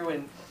breakthrough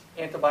in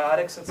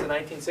antibiotics since the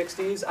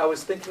 1960s. I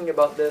was thinking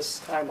about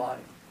this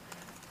timeline.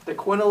 The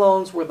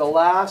quinolones were the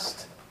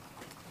last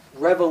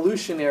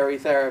revolutionary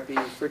therapy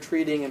for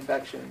treating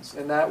infections,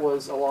 and that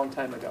was a long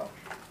time ago.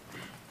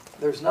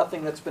 There's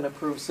nothing that's been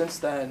approved since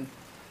then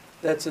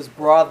that's as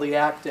broadly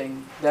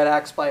acting, that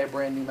acts by a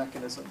brand new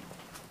mechanism.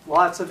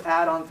 Lots of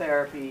add-on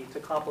therapy to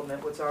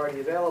complement what's already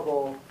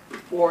available,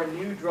 or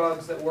new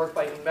drugs that work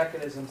by new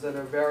mechanisms that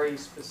are very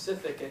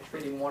specific at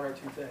treating one or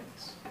two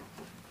things.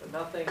 But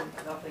nothing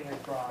is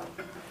broad.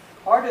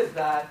 Part of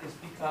that is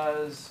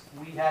because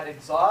we had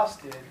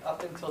exhausted,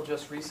 up until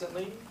just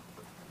recently,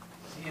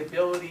 the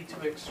ability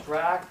to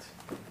extract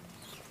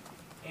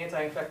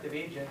anti-infective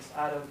agents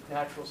out of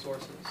natural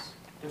sources.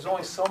 There's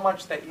only so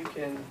much that you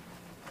can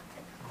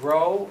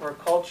grow or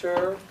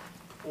culture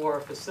or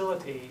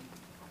facilitate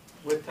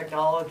with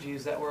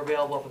technologies that were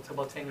available up until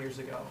about 10 years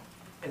ago.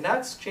 And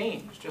that's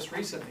changed just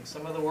recently.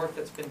 Some of the work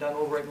that's been done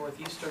over at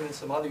Northeastern and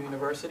some other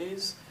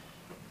universities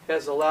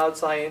has allowed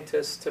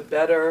scientists to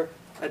better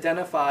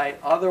identify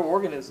other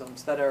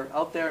organisms that are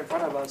out there in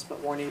front of us but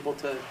weren't able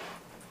to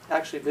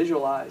actually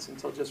visualize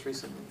until just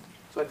recently.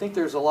 So I think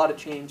there's a lot of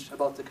change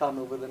about to come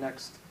over the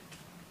next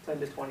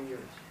 10 to 20 years.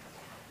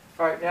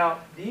 All right, now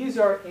these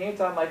are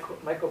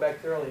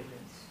antimycobacterial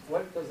agents.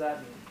 What does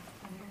that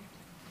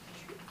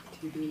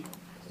mean?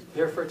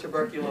 They're for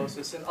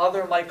tuberculosis and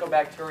other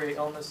mycobacterial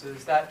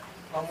illnesses that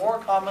are more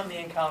commonly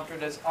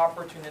encountered as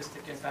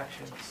opportunistic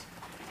infections.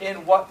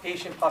 In what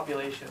patient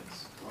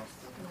populations?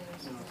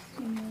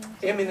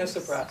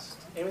 Immunosuppressed.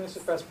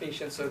 Immunosuppressed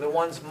patients are the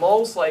ones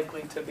most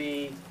likely to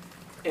be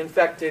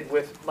infected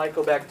with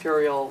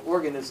mycobacterial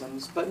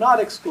organisms, but not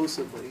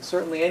exclusively.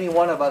 Certainly any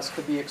one of us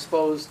could be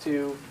exposed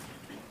to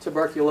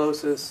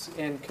tuberculosis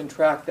and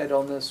contract that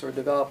illness or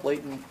develop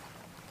latent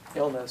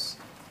illness.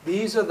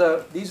 These are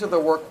the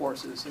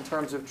workhorses in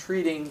terms of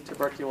treating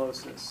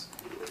tuberculosis.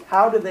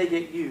 How do they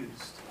get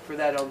used for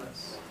that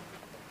illness?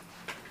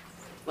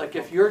 Like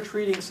if you're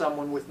treating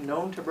someone with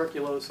known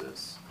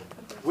tuberculosis,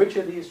 which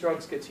of these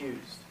drugs gets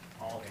used?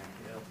 All of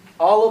them.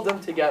 All of them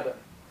together.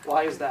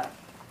 Why is that?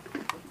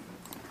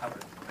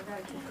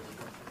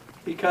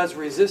 Because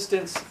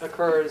resistance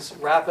occurs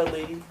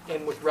rapidly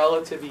and with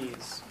relative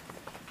ease.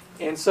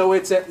 And so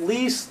it's at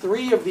least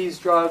 3 of these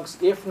drugs,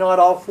 if not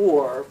all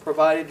 4,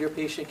 provided your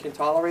patient can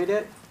tolerate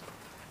it.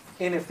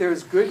 And if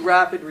there's good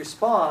rapid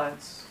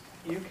response,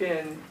 you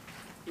can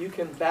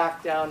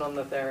back down on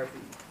the therapy.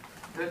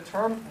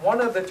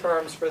 One of the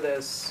terms for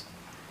this,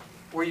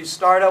 where you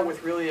start out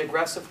with really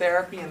aggressive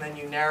therapy and then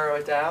you narrow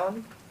it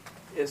down,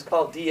 is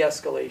called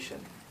de-escalation.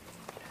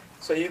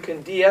 So you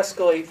can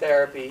de-escalate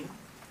therapy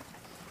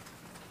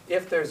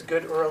if there's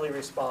good early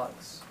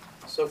response.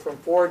 So from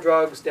 4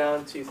 drugs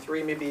down to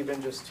 3, maybe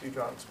even just 2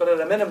 drugs. But at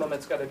a minimum,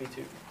 it's got to be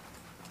 2.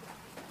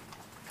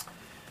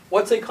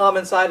 What's a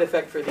common side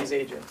effect for these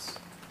agents?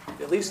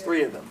 At least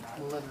 3 of them.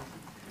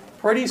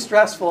 Pretty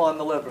stressful on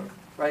the liver,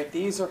 right?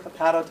 These are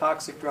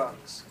hepatotoxic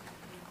drugs.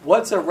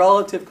 What's a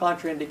relative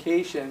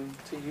contraindication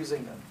to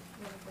using them?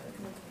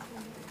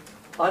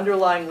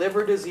 Underlying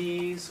liver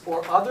disease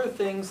or other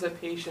things that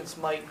patients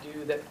might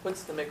do that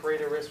puts them at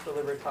greater risk for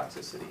liver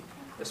toxicity,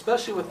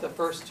 especially with the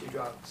first 2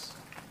 drugs.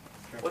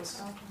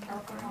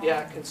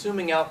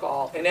 Consuming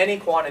alcohol in any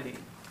quantity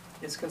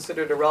is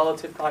considered a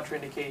relative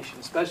contraindication,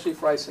 especially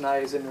for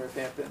isoniazid and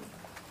rifampin.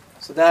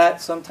 So that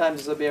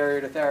sometimes is a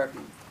barrier to therapy.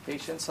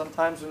 Patients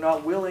sometimes are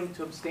not willing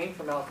to abstain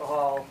from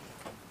alcohol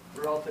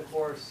throughout the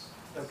course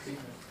of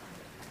treatment.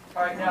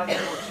 All right, now the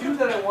 2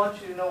 that I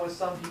want you to know with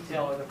some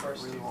detail are the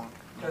first 2,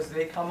 because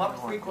they come up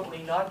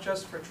frequently not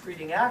just for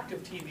treating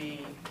active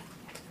TB,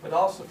 but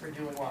also for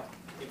doing what?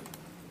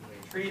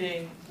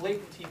 Treating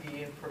latent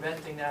TB and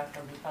preventing that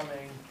from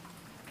becoming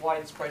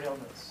widespread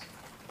illness.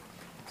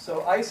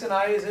 So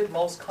isoniazid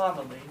most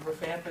commonly,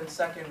 rifampin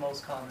second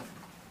most common.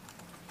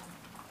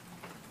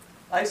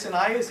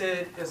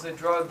 Isoniazid is a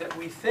drug that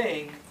we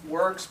think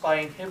works by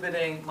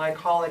inhibiting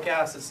mycolic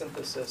acid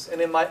synthesis. And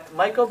in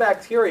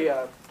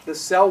mycobacteria, the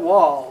cell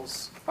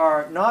walls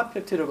are not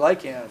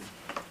peptidoglycan,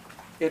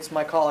 it's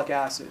mycolic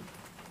acid.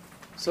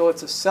 So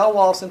it's a cell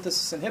wall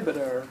synthesis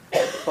inhibitor,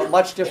 but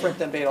much different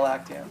than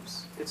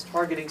beta-lactams. It's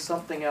targeting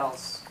something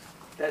else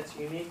that's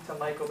unique to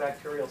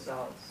mycobacterial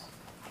cells.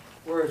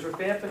 Whereas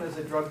rifampin is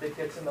a drug that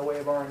gets in the way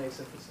of RNA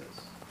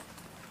synthesis.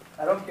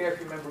 I don't care if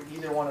you remember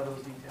either one of those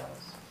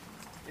details.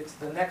 It's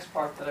the next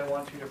part that I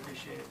want you to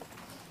appreciate.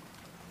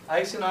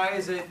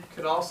 Isoniazid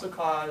could also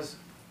cause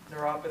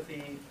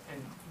neuropathy,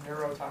 and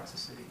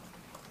neurotoxicity.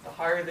 The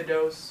higher the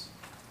dose,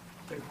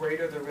 the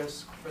greater the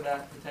risk for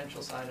that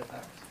potential side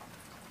effect.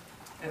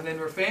 And then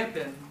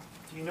rifampin,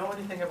 do you know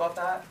anything about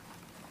that?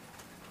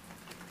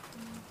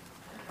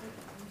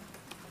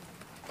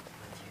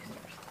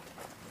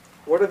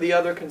 What are the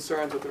other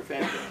concerns with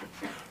rifampin?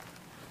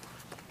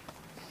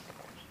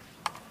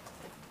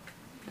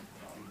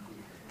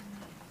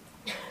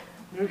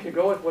 You can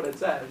go with what it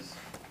says.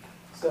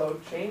 So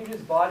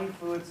changes body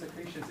fluid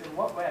secretions in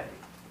what way?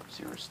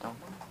 Zero stone.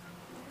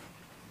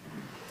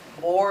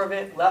 More of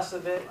it, less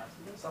of it,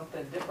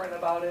 something different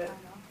about it,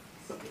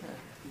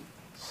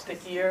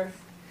 stickier.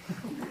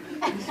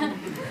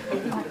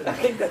 I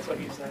think that's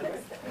what you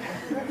said,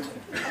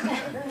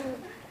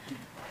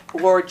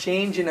 right? Or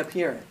change in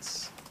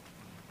appearance.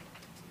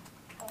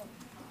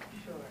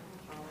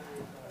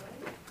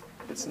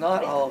 It's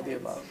not all of the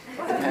above.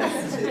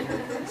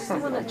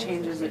 Someone that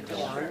changes it to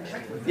orange.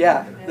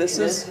 Yeah, this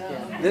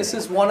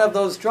is one of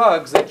those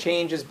drugs that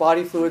changes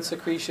body fluid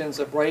secretions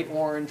a bright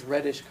orange,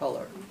 reddish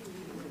color.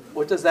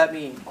 What does that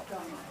mean?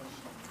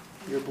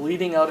 You're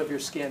bleeding out of your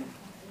skin.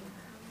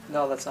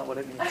 No, that's not what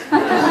it means.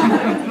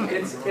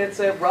 It's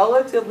a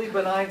relatively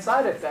benign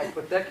side effect,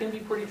 but that can be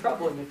pretty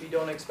troubling if you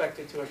don't expect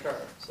it to occur.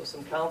 So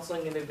some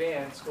counseling in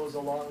advance goes a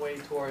long way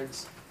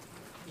towards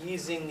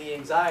easing the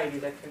anxiety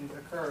that can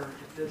occur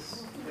if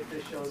this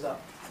shows up.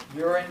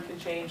 Urine can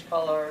change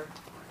color,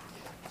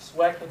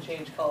 sweat can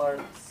change color,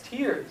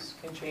 tears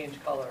can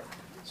change color.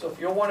 So if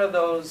you're one of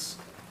those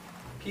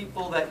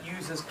people that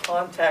uses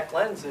contact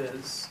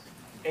lenses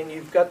and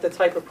you've got the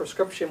type of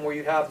prescription where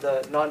you have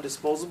the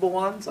non-disposable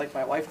ones, like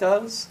my wife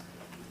does,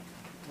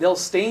 they'll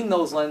stain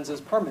those lenses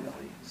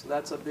permanently. So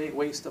that's a big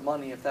waste of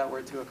money if that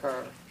were to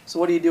occur. So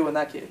what do you do in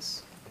that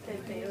case?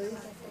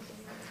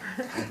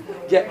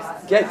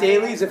 Get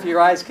dailies if your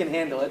eyes can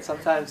handle it.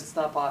 Sometimes it's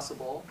not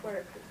possible.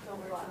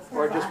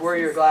 Or just wear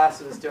your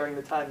glasses during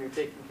the time you're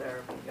taking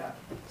therapy. Yeah.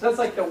 So that's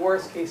like the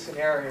worst case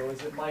scenario,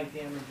 is it might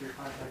damage your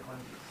contact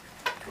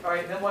lenses. All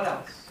right, then what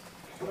else?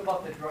 What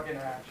about the drug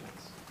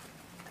interactions?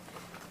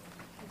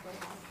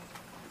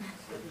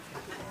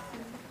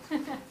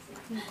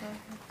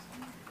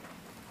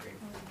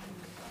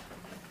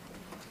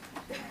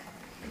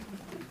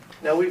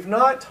 Now, we've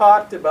not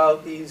talked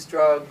about these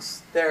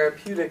drugs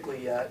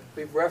therapeutically yet.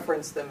 We've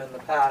referenced them in the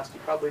past.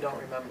 You probably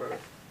don't remember.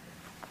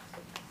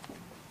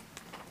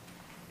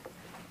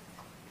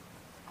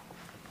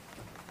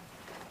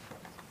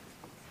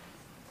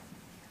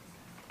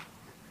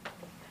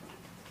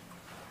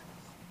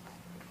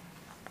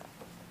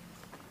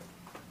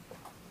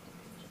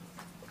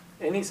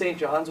 Any St.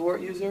 John's wort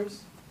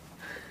users?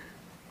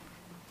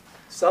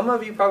 Some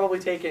of you probably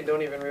take it and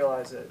don't even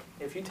realize it.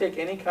 If you take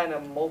any kind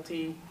of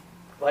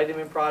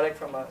multivitamin product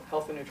from a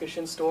health and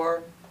nutrition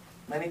store,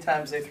 many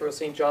times they throw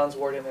St. John's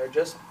wort in there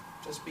just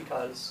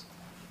because.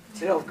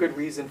 They don't have good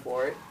reason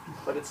for it,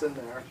 but it's in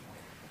there.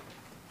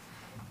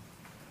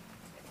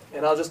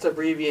 And I'll just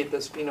abbreviate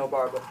this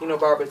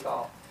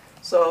phenobarbital.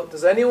 So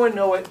does anyone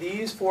know what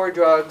these 4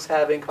 drugs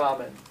have in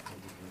common?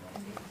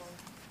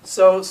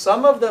 So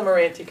some of them are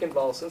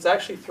anticonvulsants.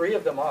 Actually, 3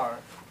 of them are.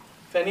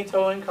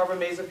 Phenytoin,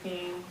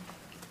 carbamazepine,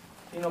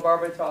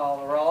 phenobarbital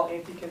are all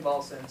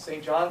anticonvulsants.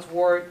 St. John's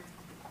wort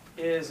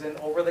is an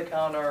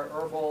over-the-counter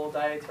herbal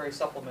dietary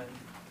supplement.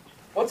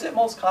 What's it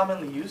most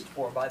commonly used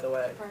for, by the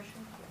way?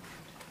 Depression.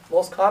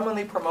 Most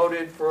commonly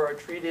promoted for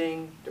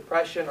treating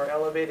depression or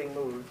elevating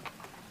mood.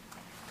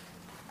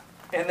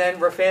 And then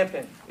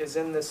rifampin is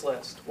in this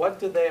list. What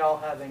do they all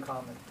have in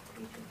common?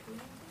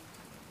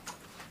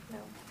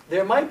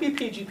 There might be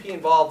PGP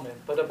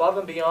involvement, but above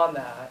and beyond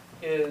that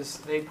is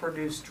they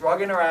produce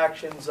drug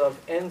interactions of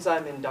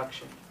enzyme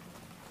induction.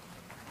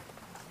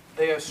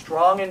 They are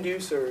strong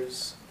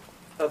inducers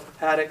of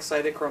hepatic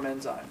cytochrome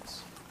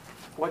enzymes.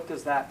 What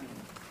does that mean?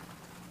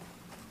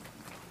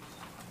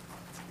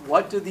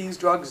 What do these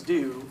drugs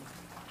do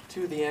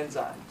to the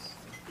enzymes?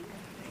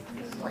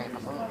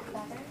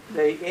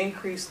 They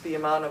increase the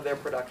amount of their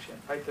production,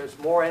 right? There's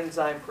more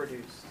enzyme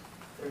produced.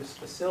 There's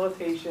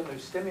facilitation,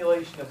 there's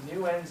stimulation of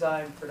new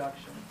enzyme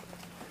production.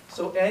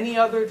 So any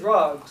other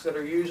drugs that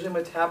are usually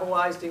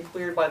metabolized and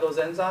cleared by those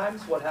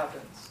enzymes, what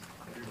happens?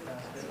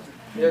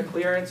 Their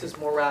clearance is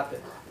more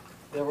rapid.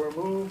 They're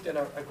removed at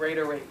a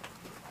greater rate.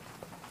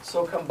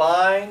 So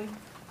combine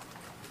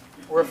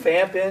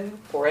rifampin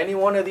or any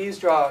one of these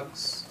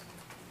drugs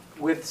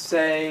with,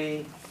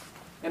 say,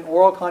 an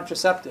oral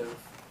contraceptive,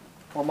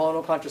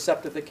 hormonal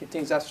contraceptive that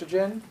contains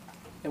estrogen,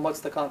 and what's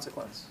the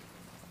consequence?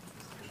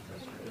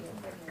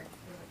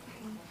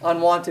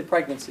 Unwanted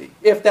pregnancy,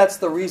 if that's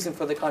the reason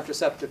for the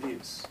contraceptive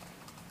use.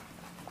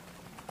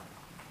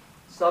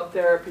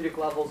 Subtherapeutic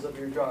levels of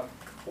your drug.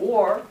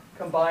 Or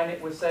combine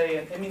it with, say,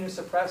 an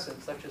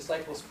immunosuppressant, such as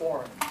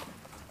cyclosporin.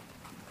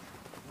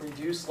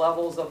 Reduce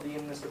levels of the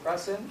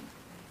immunosuppressant,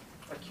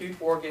 acute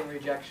organ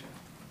rejection.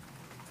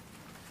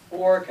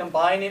 Or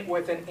combine it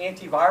with an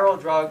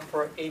antiviral drug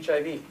for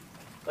HIV,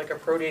 like a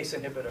protease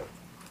inhibitor.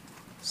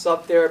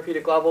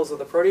 Subtherapeutic levels of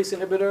the protease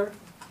inhibitor,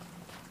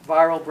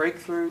 viral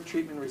breakthrough,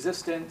 treatment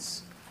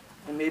resistance,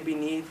 and maybe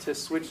need to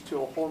switch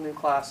to a whole new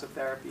class of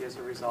therapy as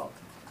a result.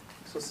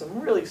 So some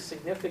really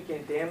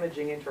significant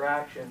damaging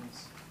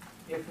interactions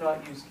if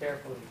not used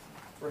carefully.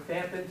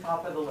 Rifampin,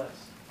 top of the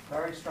list.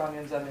 Very strong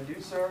enzyme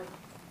inducer,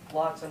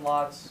 lots and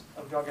lots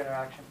of drug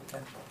interaction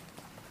potential.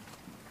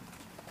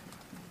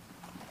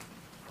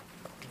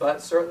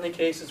 But certainly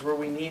cases where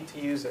we need to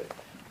use it.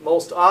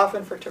 Most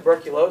often for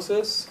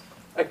tuberculosis,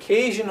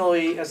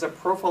 occasionally as a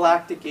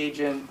prophylactic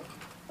agent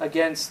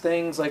against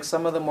things like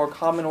some of the more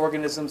common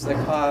organisms that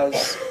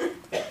cause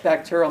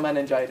bacterial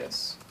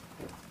meningitis.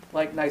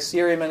 Like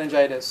Neisseria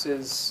meningitis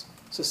is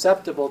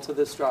susceptible to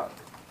this drug.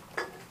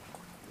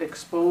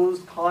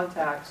 Exposed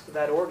contacts to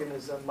that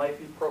organism might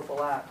be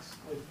prophylaxed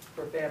with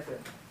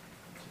rifampin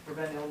to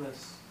prevent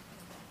illness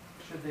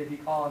should they be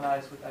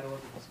colonized with that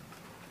organism.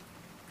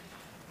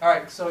 All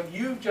right, so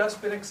you've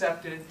just been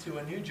accepted to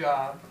a new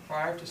job.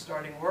 Prior to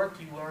starting work,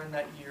 you learned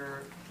that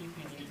your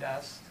PPD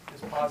test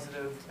is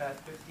positive at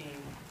 15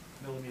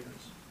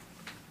 millimeters.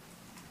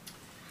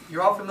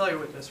 You're all familiar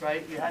with this,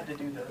 right? You had to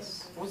do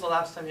this. When was the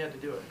last time you had to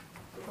do it?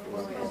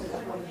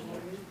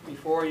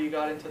 Before you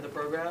got into the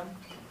program?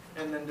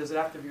 And then does it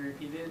have to be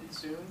repeated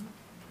soon?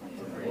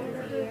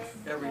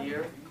 Every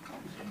year?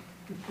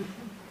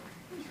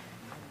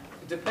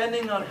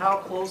 Depending on how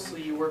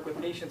closely you work with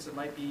patients, it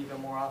might be even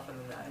more often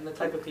than that. And the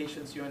type of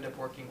patients you end up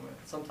working with.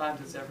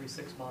 Sometimes it's every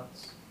 6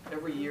 months.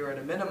 Every year at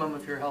a minimum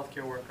if you're a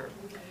healthcare worker.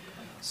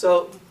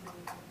 So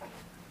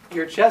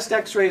your chest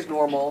x-ray is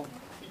normal.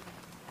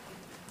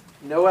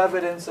 No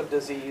evidence of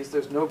disease.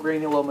 There's no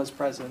granulomas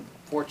present.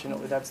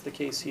 Fortunately, that's the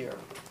case here.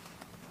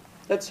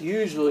 That's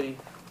usually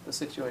the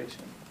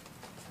situation.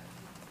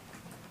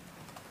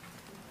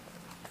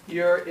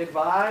 You're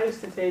advised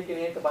to take an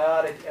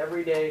antibiotic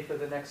every day for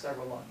the next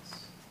several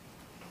months.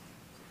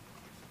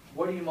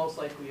 What are you most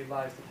likely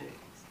advised to take?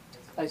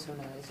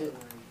 Isoniazid.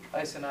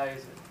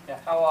 Isoniazid. Yeah,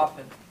 how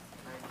often?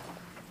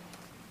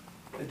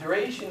 The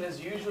duration is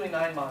usually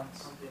 9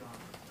 months.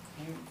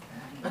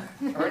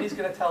 Ernie's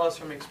going to tell us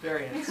from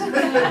experience.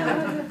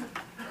 9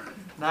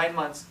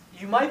 months.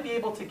 You might be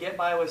able to get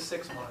by with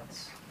 6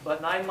 months, but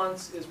 9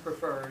 months is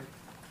preferred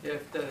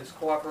if there's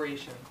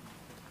cooperation.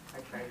 I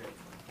tried it.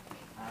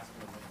 Asked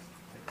him.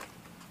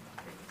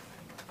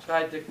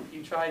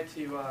 You tried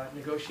to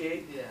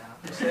negotiate Yeah.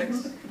 for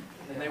 6,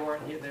 and they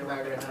weren't here. They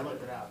weren't I going to have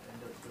looked it. it up,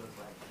 and it was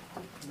like,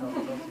 No,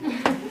 don't do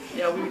that.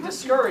 Yeah, we would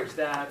discourage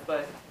that,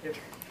 but if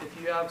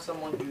you have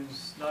someone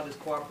who's not as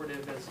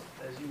cooperative as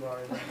you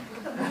are,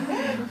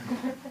 then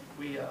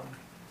we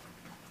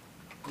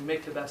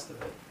make the best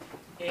of it.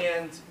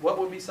 And what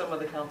would be some of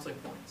the counseling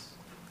points?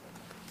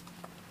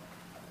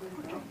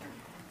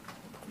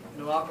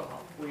 No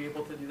alcohol. Were you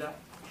able to do that?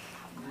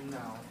 no.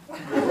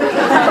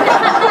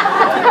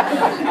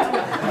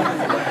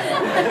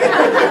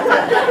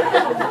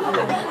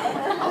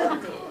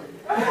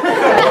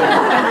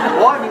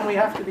 Well, I mean, we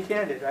have to be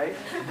candid, right?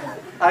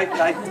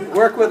 I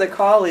work with a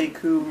colleague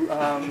who,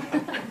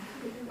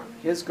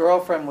 his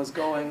girlfriend was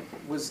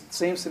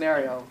same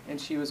scenario, and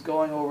she was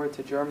going over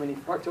to Germany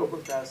for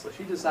Oktoberfest, so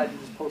she decided to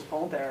just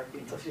postpone therapy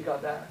until she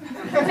got back.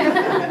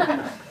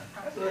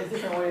 So there's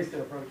different ways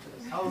to approach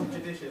this. I was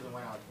judicious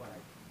when I happened.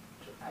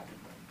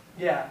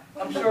 Yeah,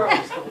 I'm sure it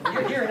was still,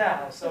 you're here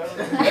now, so.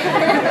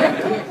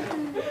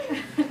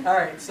 All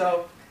right,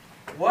 so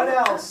what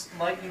else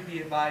might you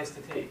be advised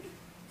to take?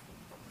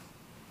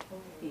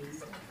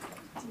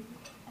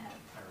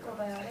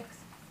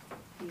 Probiotics.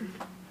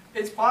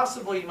 It's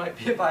possible you might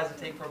be advised to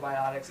take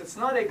probiotics. It's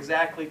not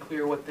exactly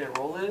clear what their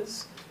role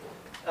is,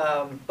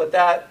 but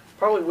that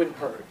probably wouldn't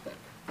hurt.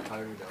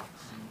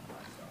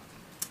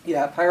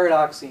 Yeah,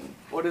 pyridoxine.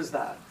 What is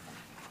that?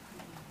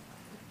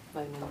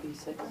 Vitamin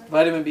B6.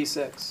 Vitamin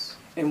B6.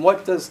 And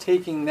what does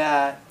taking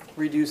that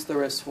reduce the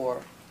risk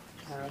for?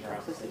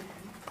 Neurotoxicity.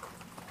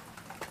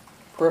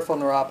 Peripheral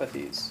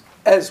neuropathies.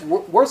 As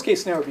worst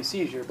case scenario would be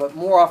seizure, but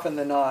more often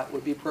than not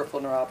would be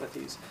peripheral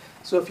neuropathies.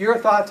 So if you're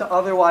thought to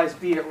otherwise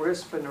be at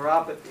risk for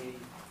neuropathy,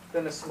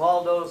 then a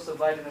small dose of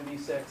vitamin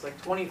B6,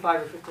 like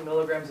 25 or 50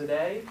 milligrams a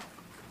day,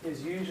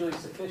 is usually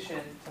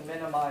sufficient to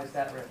minimize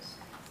that risk.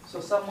 So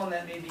someone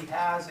that maybe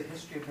has a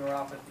history of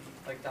neuropathy,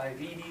 like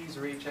diabetes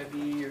or HIV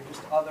or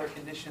just other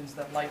conditions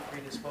that might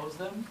predispose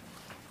them,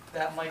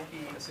 that might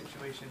be a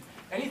situation.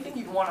 Anything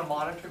you'd want to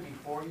monitor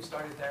before you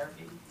started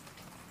therapy?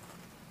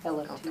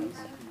 LFTs.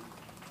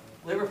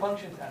 Liver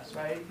function test,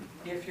 right?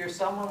 If you're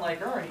someone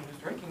like Ernie who's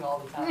drinking all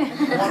the time, you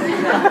want to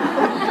do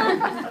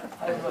that.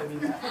 I really mean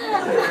that.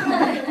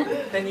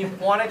 Then you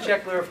want to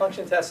check liver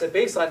function tests at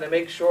baseline to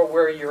make sure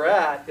where you're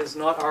at is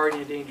not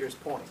already a dangerous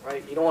point,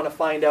 right? You don't want to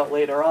find out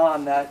later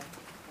on that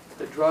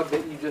the drug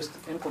that you just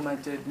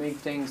implemented made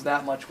things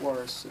that much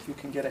worse if you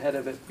can get ahead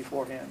of it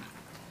beforehand.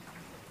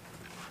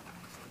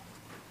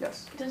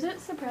 Yes? Does it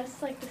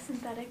suppress like the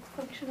synthetic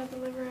function of the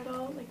liver at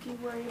all? Like, do you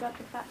worry about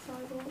the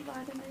fat-soluble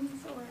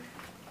vitamins, or?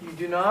 You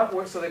do not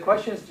worry. So the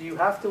question is, do you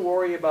have to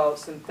worry about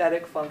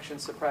synthetic function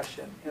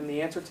suppression? And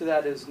the answer to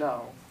that is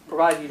no,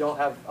 provided you don't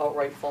have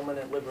outright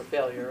fulminant liver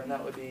failure, and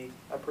that would be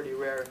a pretty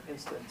rare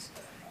instance.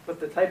 but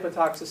the type of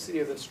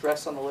toxicity or the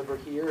stress on the liver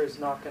here is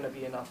not going to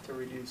be enough to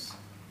reduce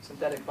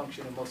synthetic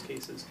function in most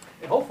cases.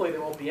 And hopefully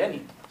there won't be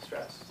any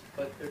stress,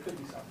 but there could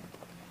be some.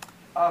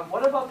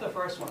 What about the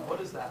first one?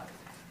 What is that?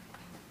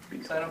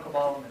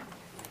 Cytocobalamin.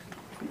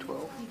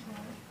 B12.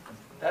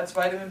 That's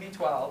vitamin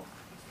B12.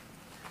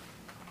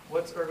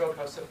 What's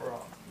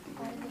ergocalciferol?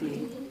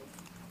 D.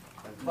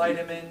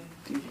 Vitamin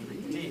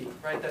D,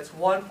 right? That's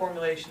one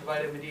formulation of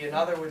vitamin D.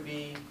 Another would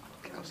be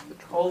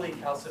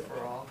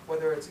cholecalciferol,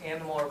 whether it's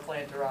animal or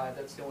plant derived,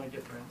 that's the only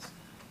difference.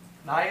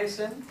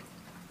 Niacin,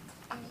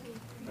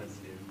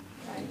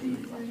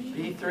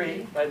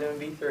 B3, vitamin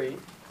B3.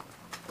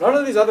 None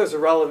of these others are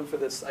relevant for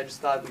this. I just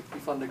thought it would be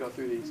fun to go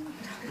through these.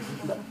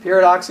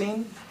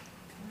 Pyridoxine,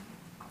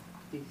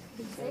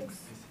 B6?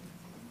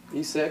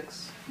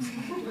 B6.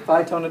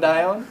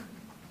 Phytonadione.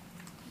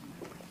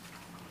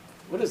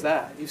 What is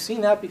that? You've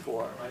seen that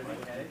before.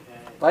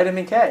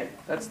 Vitamin K.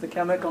 That's the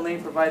chemical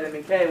name for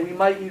vitamin K. We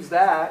might use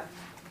that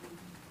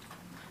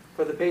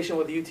for the patient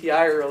with UTI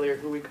earlier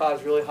who we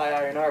caused really high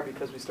INR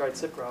because we started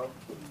Cipro.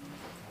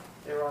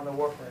 They were on the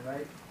warfarin,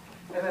 right?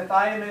 And then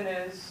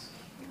thiamine is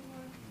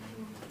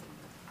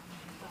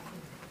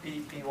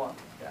B1.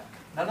 Yeah.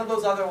 None of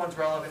those other ones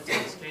relevant to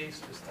this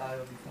case. Just thought it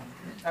would be fun.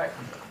 All right.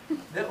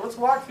 Let's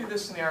walk through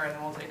this scenario and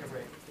then we'll take a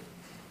break.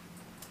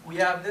 We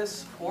have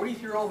this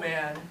 43-year-old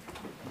man.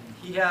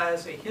 He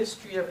has a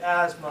history of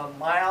asthma,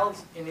 mild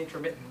and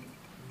intermittent.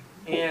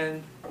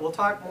 And we'll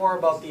talk more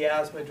about the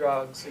asthma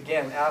drugs,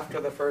 again,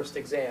 after the first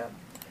exam.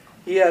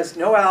 He has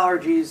no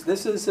allergies.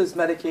 This is his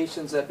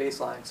medications at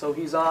baseline. So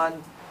he's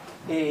on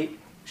a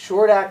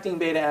short-acting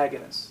beta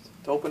agonist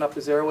to open up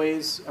his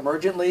airways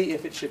emergently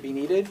if it should be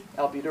needed,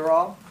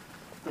 albuterol.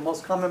 The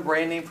most common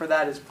brand name for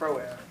that is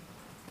ProAir.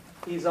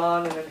 He's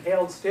on an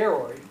inhaled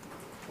steroid,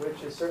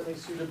 which is certainly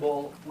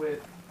suitable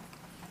with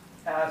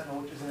asthma,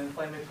 which is an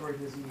inflammatory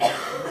disease. In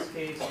this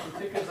case,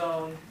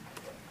 fluticasone.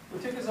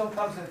 Fluticasone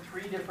comes in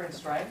 3 different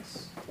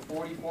strengths: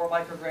 44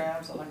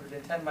 micrograms,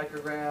 110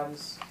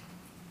 micrograms,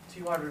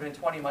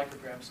 220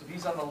 micrograms. So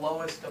he's on the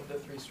lowest of the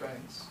 3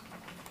 strengths.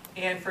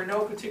 And for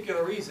no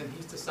particular reason,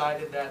 he's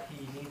decided that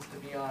he needs to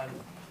be on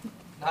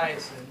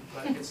niacin,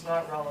 but it's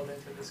not relevant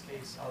to this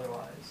case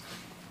otherwise.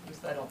 At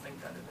least I don't think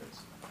that it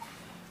is.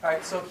 All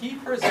right, so he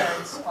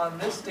presents on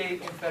this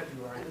date in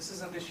February. This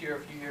isn't this year, a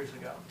few years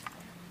ago.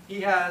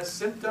 He has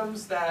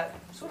symptoms that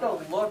sort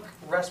of look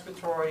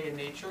respiratory in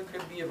nature.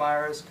 Could be a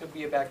virus, could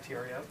be a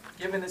bacteria.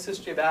 Given his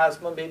history of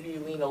asthma, maybe you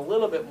lean a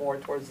little bit more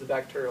towards the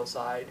bacterial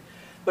side.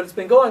 But it's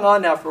been going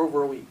on now for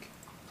over a week.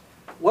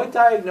 What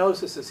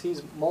diagnosis is he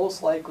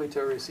most likely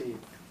to receive?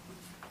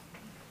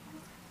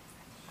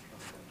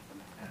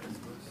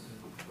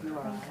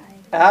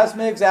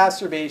 Asthma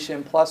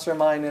exacerbation plus or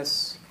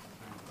minus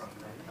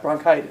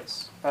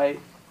bronchitis, right?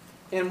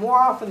 And more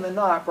often than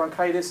not,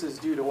 bronchitis is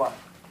due to what?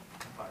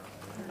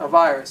 A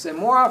virus. And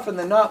more often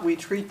than not, we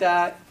treat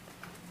that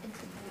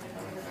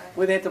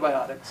with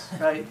antibiotics,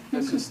 right?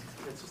 It's just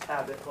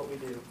habit, what we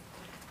do.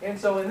 And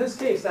so in this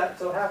case, that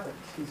so happens.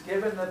 He's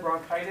given the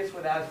bronchitis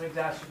with asthma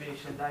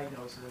exacerbation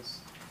diagnosis.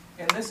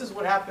 And this is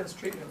what happens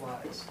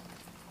treatment-wise.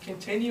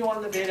 Continue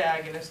on the beta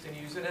agonist and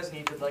use it as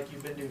needed like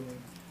you've been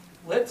doing.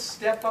 Let's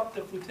step up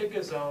the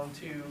fluticasone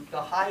to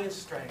the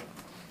highest strength.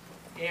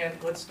 And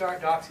let's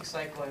start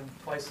doxycycline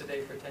twice a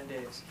day for 10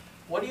 days.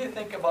 What do you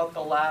think about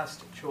the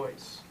last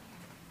choice?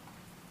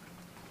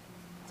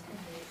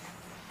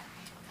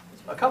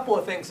 A couple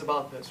of things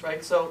about this,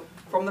 right? So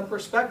from the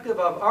perspective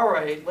of, all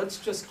right, let's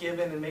just give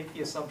in and make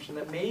the assumption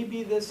that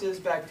maybe this is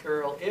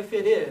bacterial. If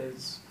it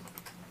is,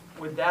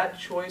 would that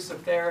choice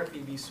of therapy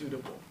be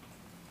suitable?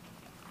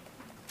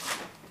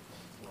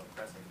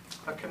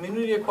 A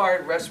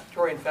community-acquired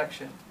respiratory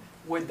infection.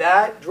 Would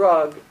that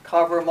drug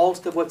cover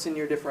most of what's in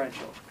your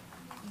differential?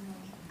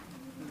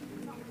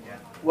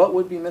 What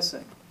would be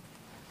missing?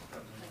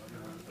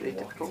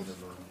 Atypicals.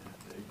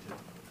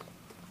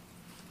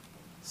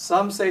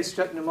 Some say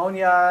strep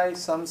pneumoniae,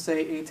 some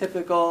say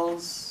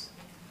atypicals.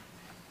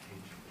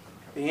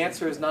 The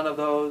answer is none of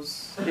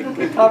those.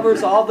 It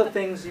covers all the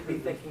things you'd be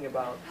thinking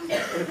about.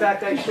 In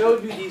fact, I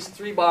showed you these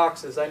 3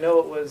 boxes. I know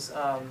it was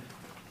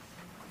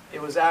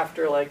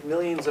after like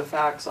millions of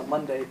facts on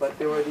Monday, but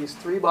there were these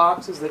 3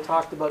 boxes that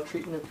talked about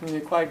treatment of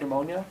community-acquired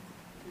pneumonia.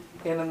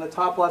 And in the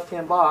top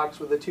left-hand box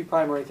were the 2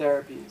 primary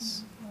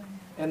therapies.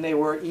 And they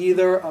were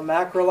either a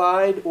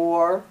macrolide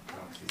or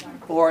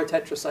a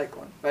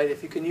tetracycline, right?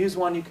 If you can use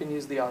one, you can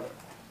use the other.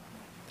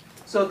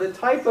 So the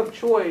type of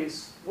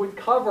choice would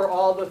cover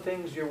all the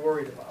things you're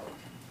worried about.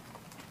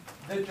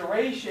 The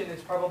duration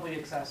is probably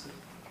excessive.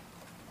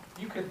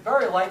 You could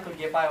very likely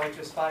get by with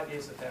just 5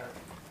 days of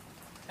therapy.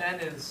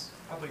 10 is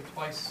probably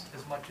twice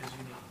as much as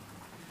you need.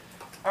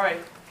 All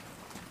right.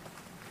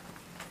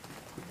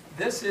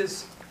 This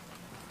is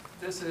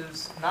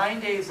 9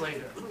 days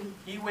later.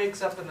 He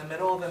wakes up in the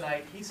middle of the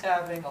night. He's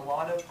having a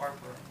lot of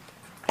heartburn.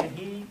 And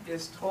he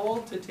is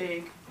told to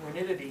take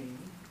ranitidine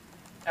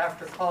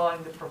after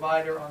calling the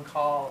provider on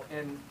call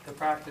in the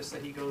practice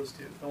that he goes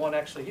to, the one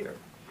actually here.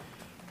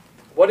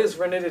 What is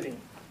ranitidine?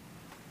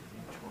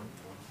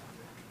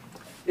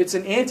 It's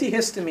an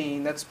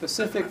antihistamine that's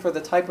specific for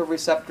the type of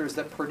receptors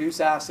that produce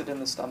acid in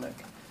the stomach,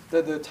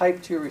 the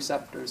type 2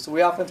 receptors. So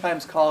we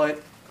oftentimes call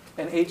it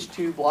an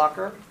H2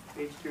 blocker,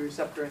 H2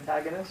 receptor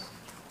antagonist.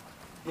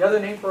 The other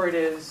name for it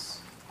is,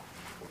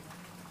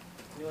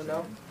 anyone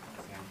know?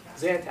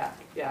 Zantac.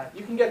 Yeah,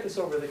 you can get this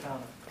over the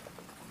counter.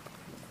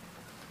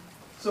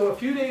 So a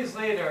few days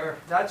later,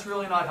 that's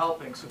really not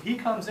helping. So he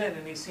comes in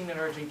and he's seen in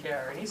urgent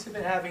care, and he's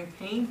been having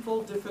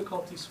painful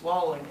difficulty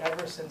swallowing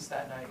ever since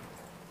that night.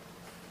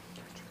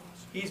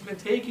 He's been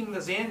taking the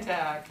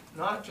Zantac,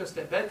 not just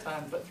at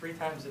bedtime, but 3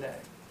 times a day,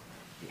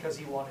 because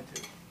he wanted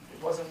to.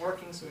 It wasn't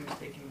working, so he was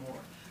taking more.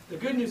 The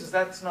good news is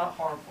that's not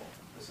harmful.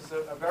 This is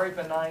a very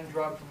benign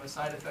drug from a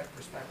side effect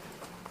perspective.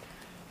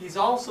 He's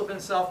also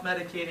been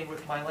self-medicating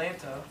with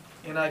Mylanta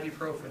and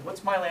ibuprofen. What's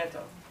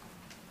Mylanta?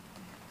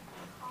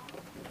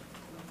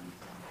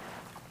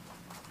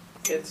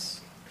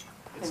 It's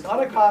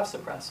not a cough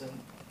suppressant.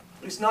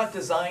 It's not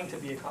designed to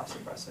be a cough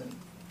suppressant.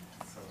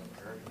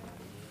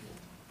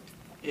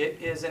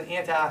 It is an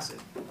antacid,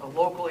 a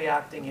locally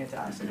acting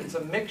antacid. It's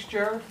a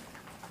mixture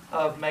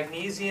of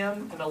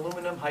magnesium and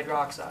aluminum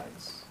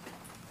hydroxides.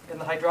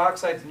 And the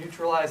hydroxides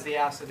neutralize the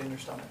acid in your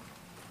stomach.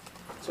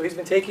 So he's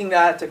been taking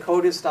that to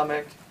coat his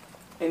stomach,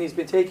 and he's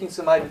been taking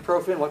some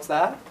ibuprofen. What's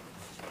that?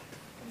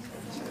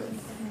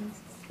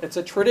 It's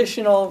a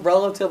traditional,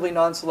 relatively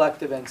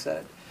non-selective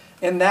NSAID.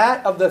 And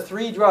that, of the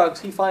 3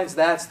 drugs, he finds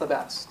that's the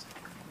best.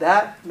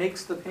 That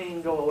makes the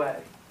pain go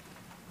away.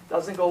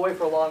 Doesn't go away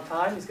for a long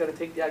time. He's got to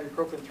take the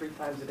ibuprofen 3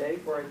 times a day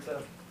for it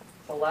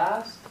to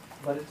last,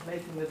 but it's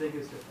making the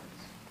biggest difference.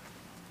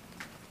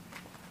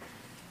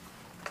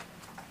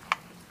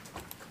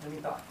 Any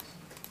thoughts?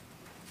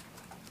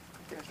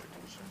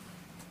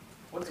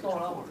 What's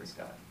going on with this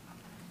guy?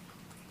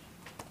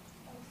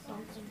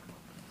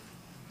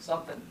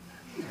 Something.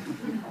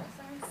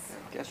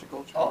 Gastric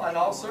ulcer. Oh, an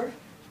ulcer?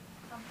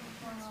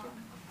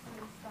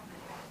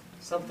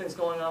 Something's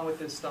going on with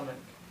his stomach.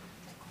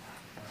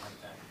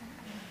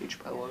 H.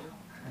 pylori.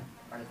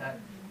 Heart attack?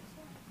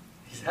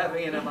 He's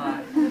having an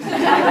MI.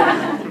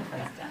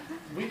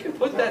 We can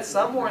put that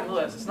somewhere in the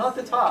list. It's not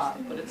the top,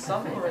 but it's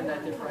somewhere in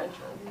that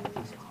differential.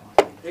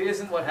 It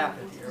isn't what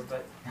happened here,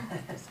 but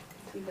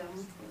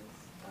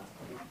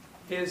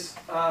his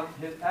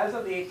as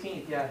of the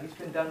 18th, yeah, he's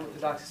been done with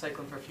the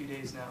doxycycline for a few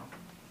days now.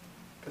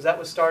 Because that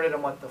was started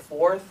on what, the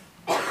 4th?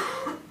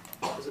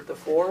 Was it the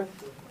 4th?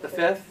 The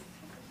 5th?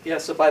 Yeah,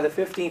 so by the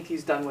 15th,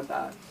 he's done with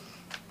that.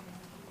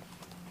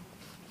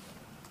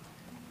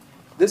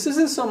 This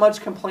isn't so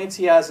much complaints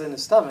he has in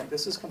his stomach.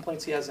 This is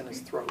complaints he has in his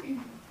throat.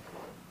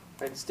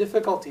 Right? It's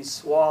difficulty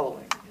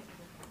swallowing.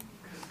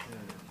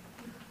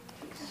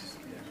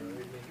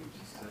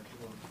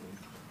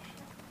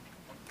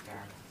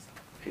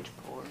 H.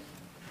 pylori.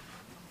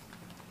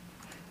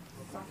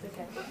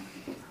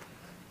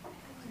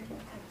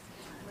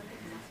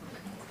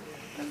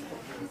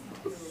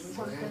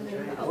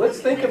 Let's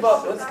think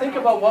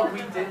about what we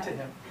did to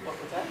him. What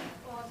was that?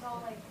 Well, it's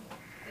all like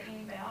the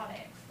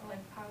antibiotics, so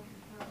like how you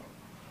throw.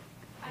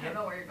 I don't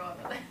know where you're going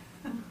with it.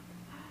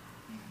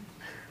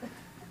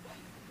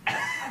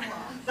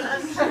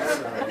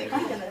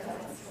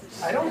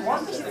 I don't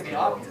want this to be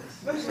obvious.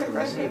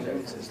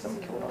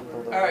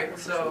 All right,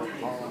 so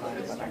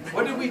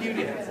what did we do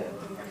to him?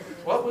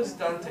 What was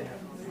done to him?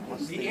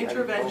 The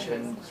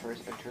intervention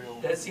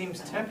that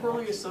seems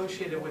temporarly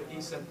associated with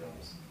these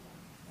symptoms.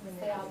 Was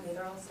the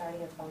albuterol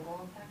starting a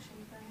fungal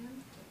infection for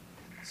him?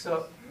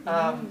 So,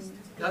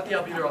 not the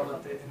albuterol,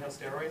 but the inhaled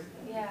steroid.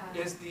 Yeah.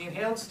 Is the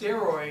inhaled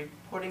steroid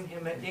putting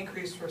him at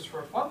increased risk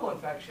for a fungal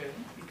infection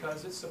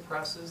because it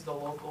suppresses the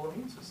local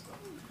immune system?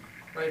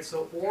 Right,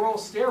 so oral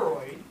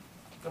steroid,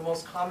 the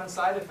most common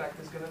side effect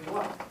is going to be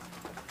what?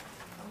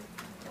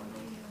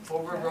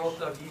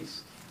 Overgrowth of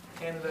yeast,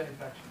 Candida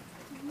infection,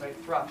 right,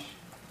 thrush.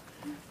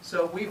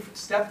 So we've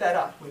stepped that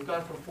up. We've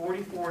gone from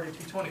 44 to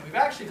 220. We've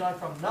actually gone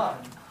from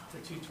none to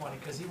 220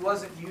 because he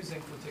wasn't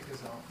using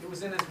fluticasone. It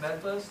was in his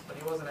med list, but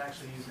he wasn't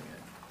actually using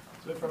it.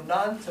 So from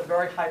none to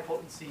very high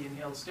potency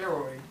inhaled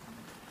steroid.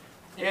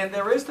 And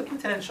there is the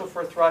potential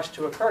for thrush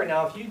to occur.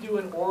 Now, if you do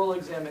an oral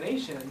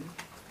examination,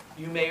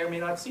 you may or may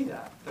not see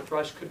that. The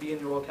thrush could be in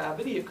the oral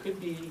cavity. It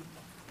could be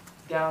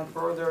down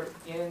further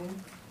in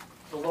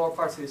the lower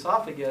parts of the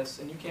esophagus,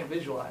 and you can't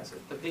visualize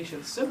it. The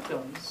patient's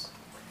symptoms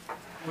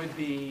would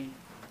be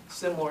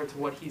similar to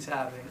what he's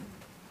having.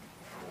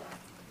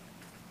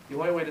 The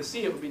only way to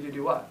see it would be to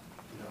do what?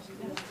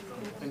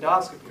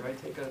 Endoscopy, right?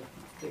 Take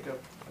a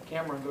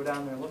camera and go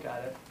down there and look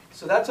at it.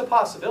 So that's a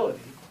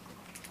possibility.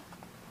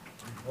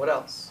 What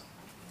else?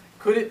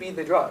 Could it be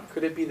the drug?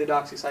 Could it be the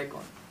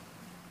doxycycline?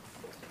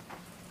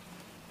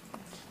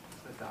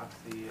 The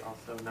doxy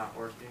also not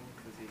working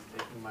because he's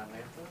taking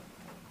Mylanta?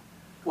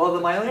 Well,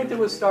 the Mylanta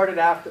was started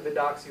after the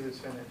doxy was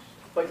finished.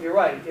 But you're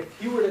right.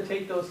 If you were to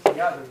take those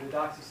together, the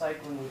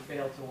doxycycline would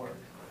fail to work.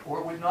 Or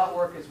it would not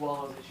work as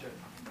well as it should.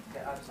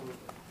 Yeah, absolutely.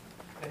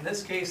 In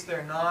this case,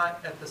 they're not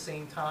at the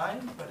same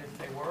time, but if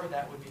they were,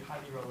 that would be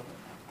highly relevant.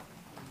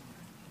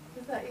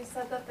 You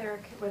said that there,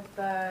 with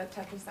the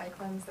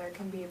tetracyclines, there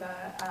can be the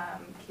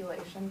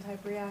chelation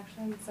type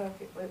reaction. So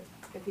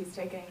if he's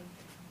taking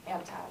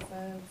antacids,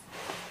 then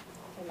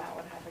that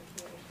would have a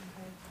chelation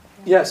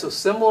type. Yeah, so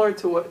similar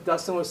to what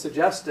Dustin was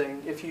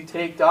suggesting, if you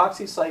take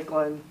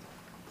doxycycline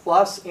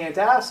plus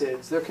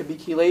antacids, there could be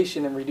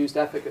chelation and reduced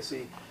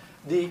efficacy.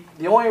 The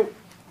only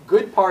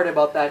good part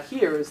about that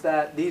here is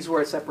that these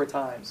were at separate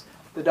times.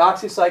 The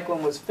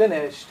doxycycline was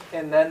finished,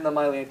 and then the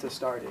Mylanta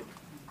started.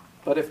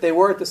 But if they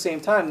were at the same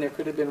time, there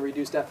could have been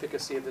reduced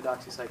efficacy of the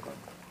doxycycline.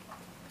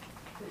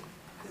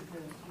 Could the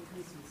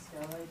increase in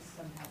steroids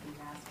somehow be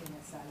masking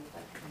a side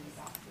effect from the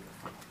doxy?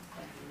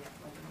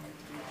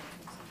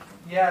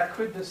 Yeah,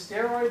 could the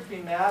steroids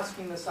be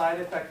masking the side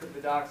effect of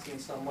the doxy in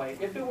some way?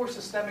 If it were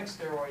systemic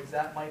steroids,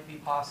 that might be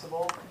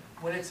possible.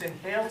 When it's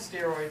inhaled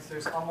steroids,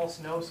 there's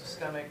almost no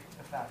systemic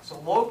effect. So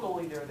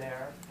locally they're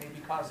there,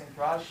 maybe causing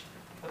thrush,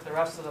 but the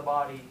rest of the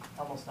body,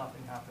 almost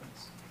nothing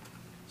happens.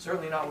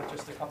 Certainly not with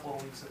just a couple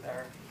of weeks of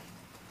therapy.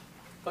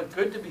 But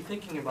good to be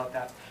thinking about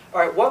that.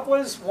 All right, what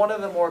was one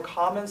of the more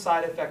common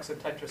side effects of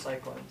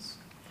tetracyclines?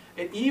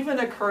 It even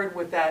occurred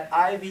with that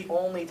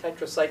IV-only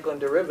tetracycline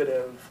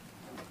derivative.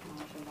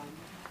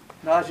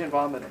 Nausea and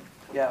vomiting,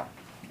 yeah.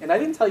 And I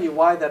didn't tell you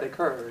why that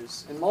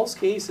occurs. In most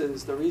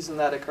cases, the reason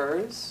that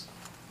occurs,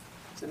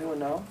 does anyone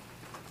know?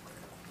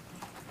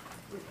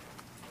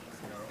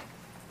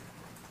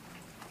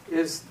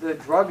 Is the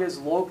drug is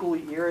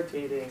locally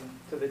irritating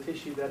to the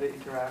tissue that it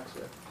interacts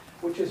with,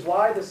 which is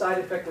why the side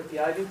effect with the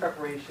IV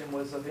preparation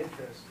was of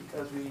interest,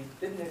 because we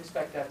didn't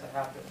expect that to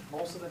happen.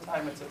 Most of the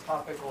time it's a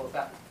topical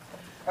effect.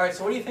 All right,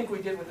 so what do you think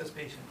we did with this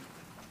patient?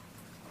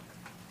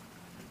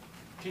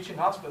 Teaching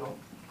hospital.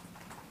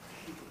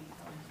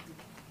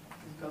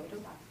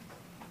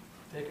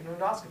 Take an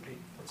endoscopy.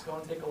 Let's go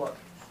and take a look.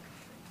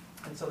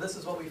 And so this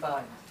is what we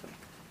find.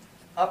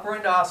 Upper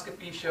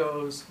endoscopy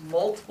shows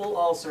multiple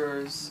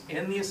ulcers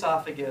in the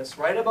esophagus,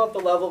 right about the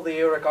level of the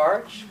aortic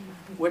arch,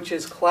 which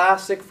is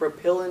classic for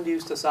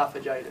pill-induced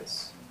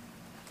esophagitis.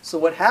 So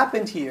what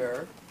happened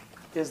here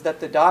is that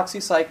the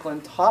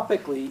doxycycline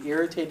topically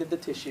irritated the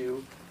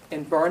tissue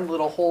and burned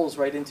little holes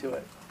right into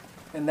it.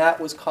 And that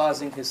was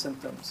causing his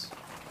symptoms.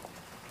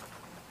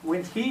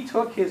 When he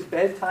took his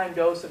bedtime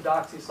dose of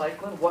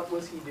doxycycline, what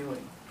was he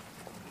doing?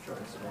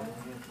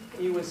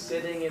 He was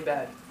sitting in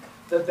bed.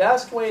 The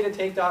best way to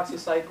take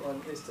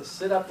doxycycline is to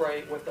sit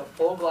upright with a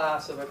full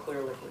glass of a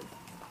clear liquid.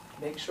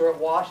 Make sure it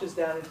washes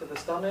down into the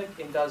stomach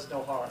and does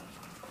no harm.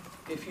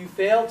 If you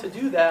fail to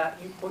do that,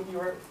 you put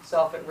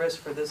yourself at risk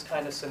for this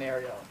kind of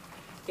scenario.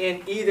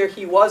 And either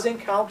he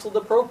wasn't counseled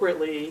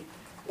appropriately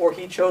or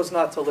he chose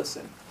not to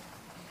listen.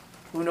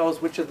 Who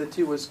knows which of the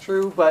two was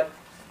true, but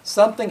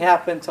something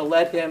happened to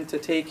lead him to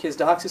take his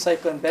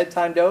doxycycline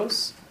bedtime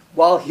dose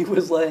while he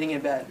was laying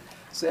in bed.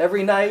 So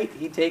every night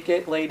he'd take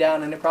it, lay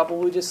down, and it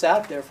probably just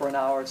sat there for an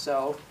hour or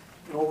so.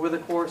 And over the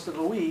course of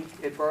a week,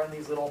 it burned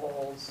these little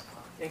holes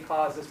and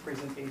caused this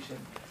presentation.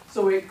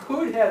 So it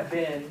could have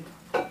been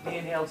the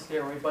inhaled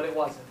steroid, but it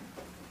wasn't.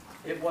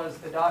 It was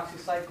the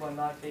doxycycline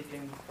not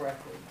taken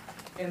correctly.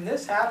 And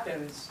this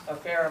happens a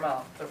fair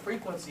amount. The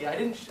frequency, I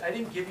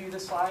didn't give you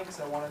this slide because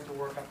I wanted to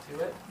work up to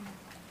it.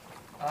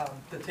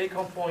 The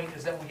take-home point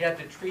is that we had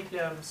to treat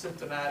him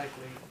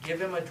symptomatically,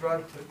 give him a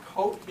drug to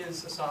coat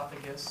his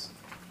esophagus,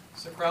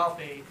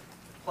 sucralfate,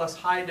 plus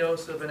high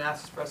dose of an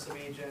acid suppressive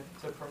agent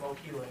to promote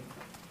healing.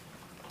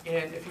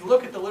 And if you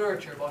look at the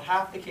literature, about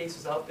half the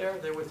cases out there,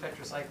 they're with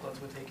tetracyclines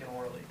when taken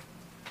orally.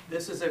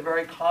 This is a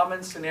very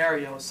common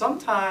scenario.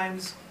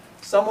 Sometimes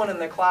someone in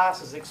the class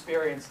has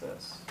experienced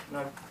this.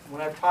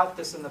 When I've taught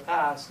this in the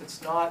past,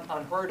 it's not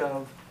unheard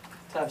of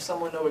to have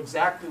someone know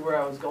exactly where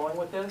I was going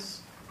with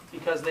this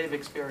because they've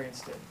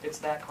experienced it. It's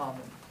that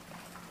common.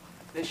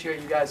 This year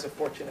you guys are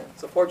fortunate.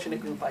 It's a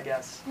fortunate group, I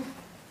guess.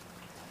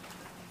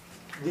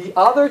 The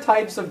other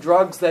types of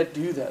drugs that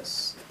do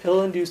this,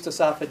 pill-induced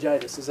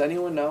esophagitis, does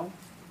anyone know?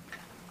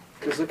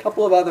 There's a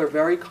couple of other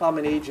very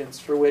common agents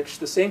for which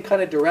the same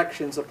kind of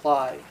directions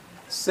apply.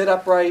 Sit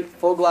upright,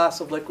 full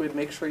glass of liquid,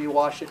 make sure you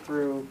wash it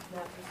through.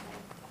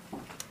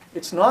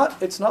 It's not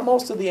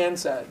most of the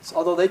NSAIDs,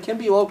 although they can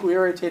be locally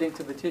irritating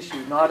to the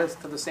tissue, not as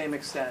to the same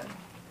extent.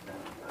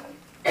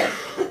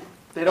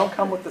 They don't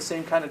come with the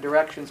same kind of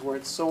directions where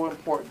it's so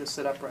important to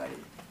sit upright.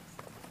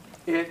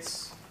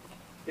 It's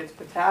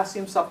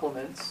potassium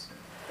supplements,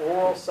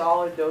 oral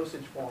solid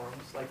dosage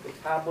forms, like the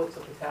tablets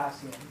of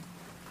potassium.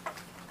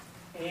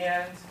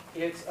 And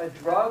it's a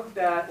drug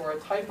or a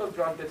type of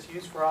drug that's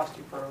used for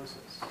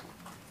osteoporosis.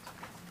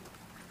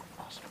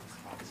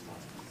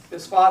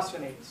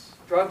 Bisphosphonates.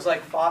 Drugs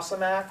like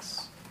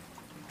Fosamax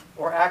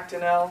or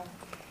Actonel,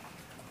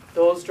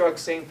 those drugs,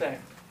 same thing.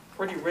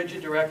 Pretty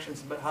rigid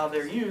directions about how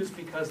they're used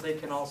because they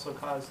can also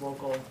cause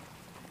local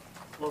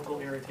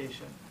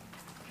irritation.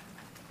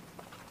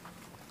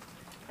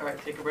 All right,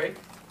 take a break.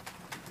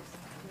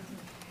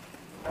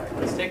 All right,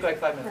 let's take like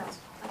 5 minutes.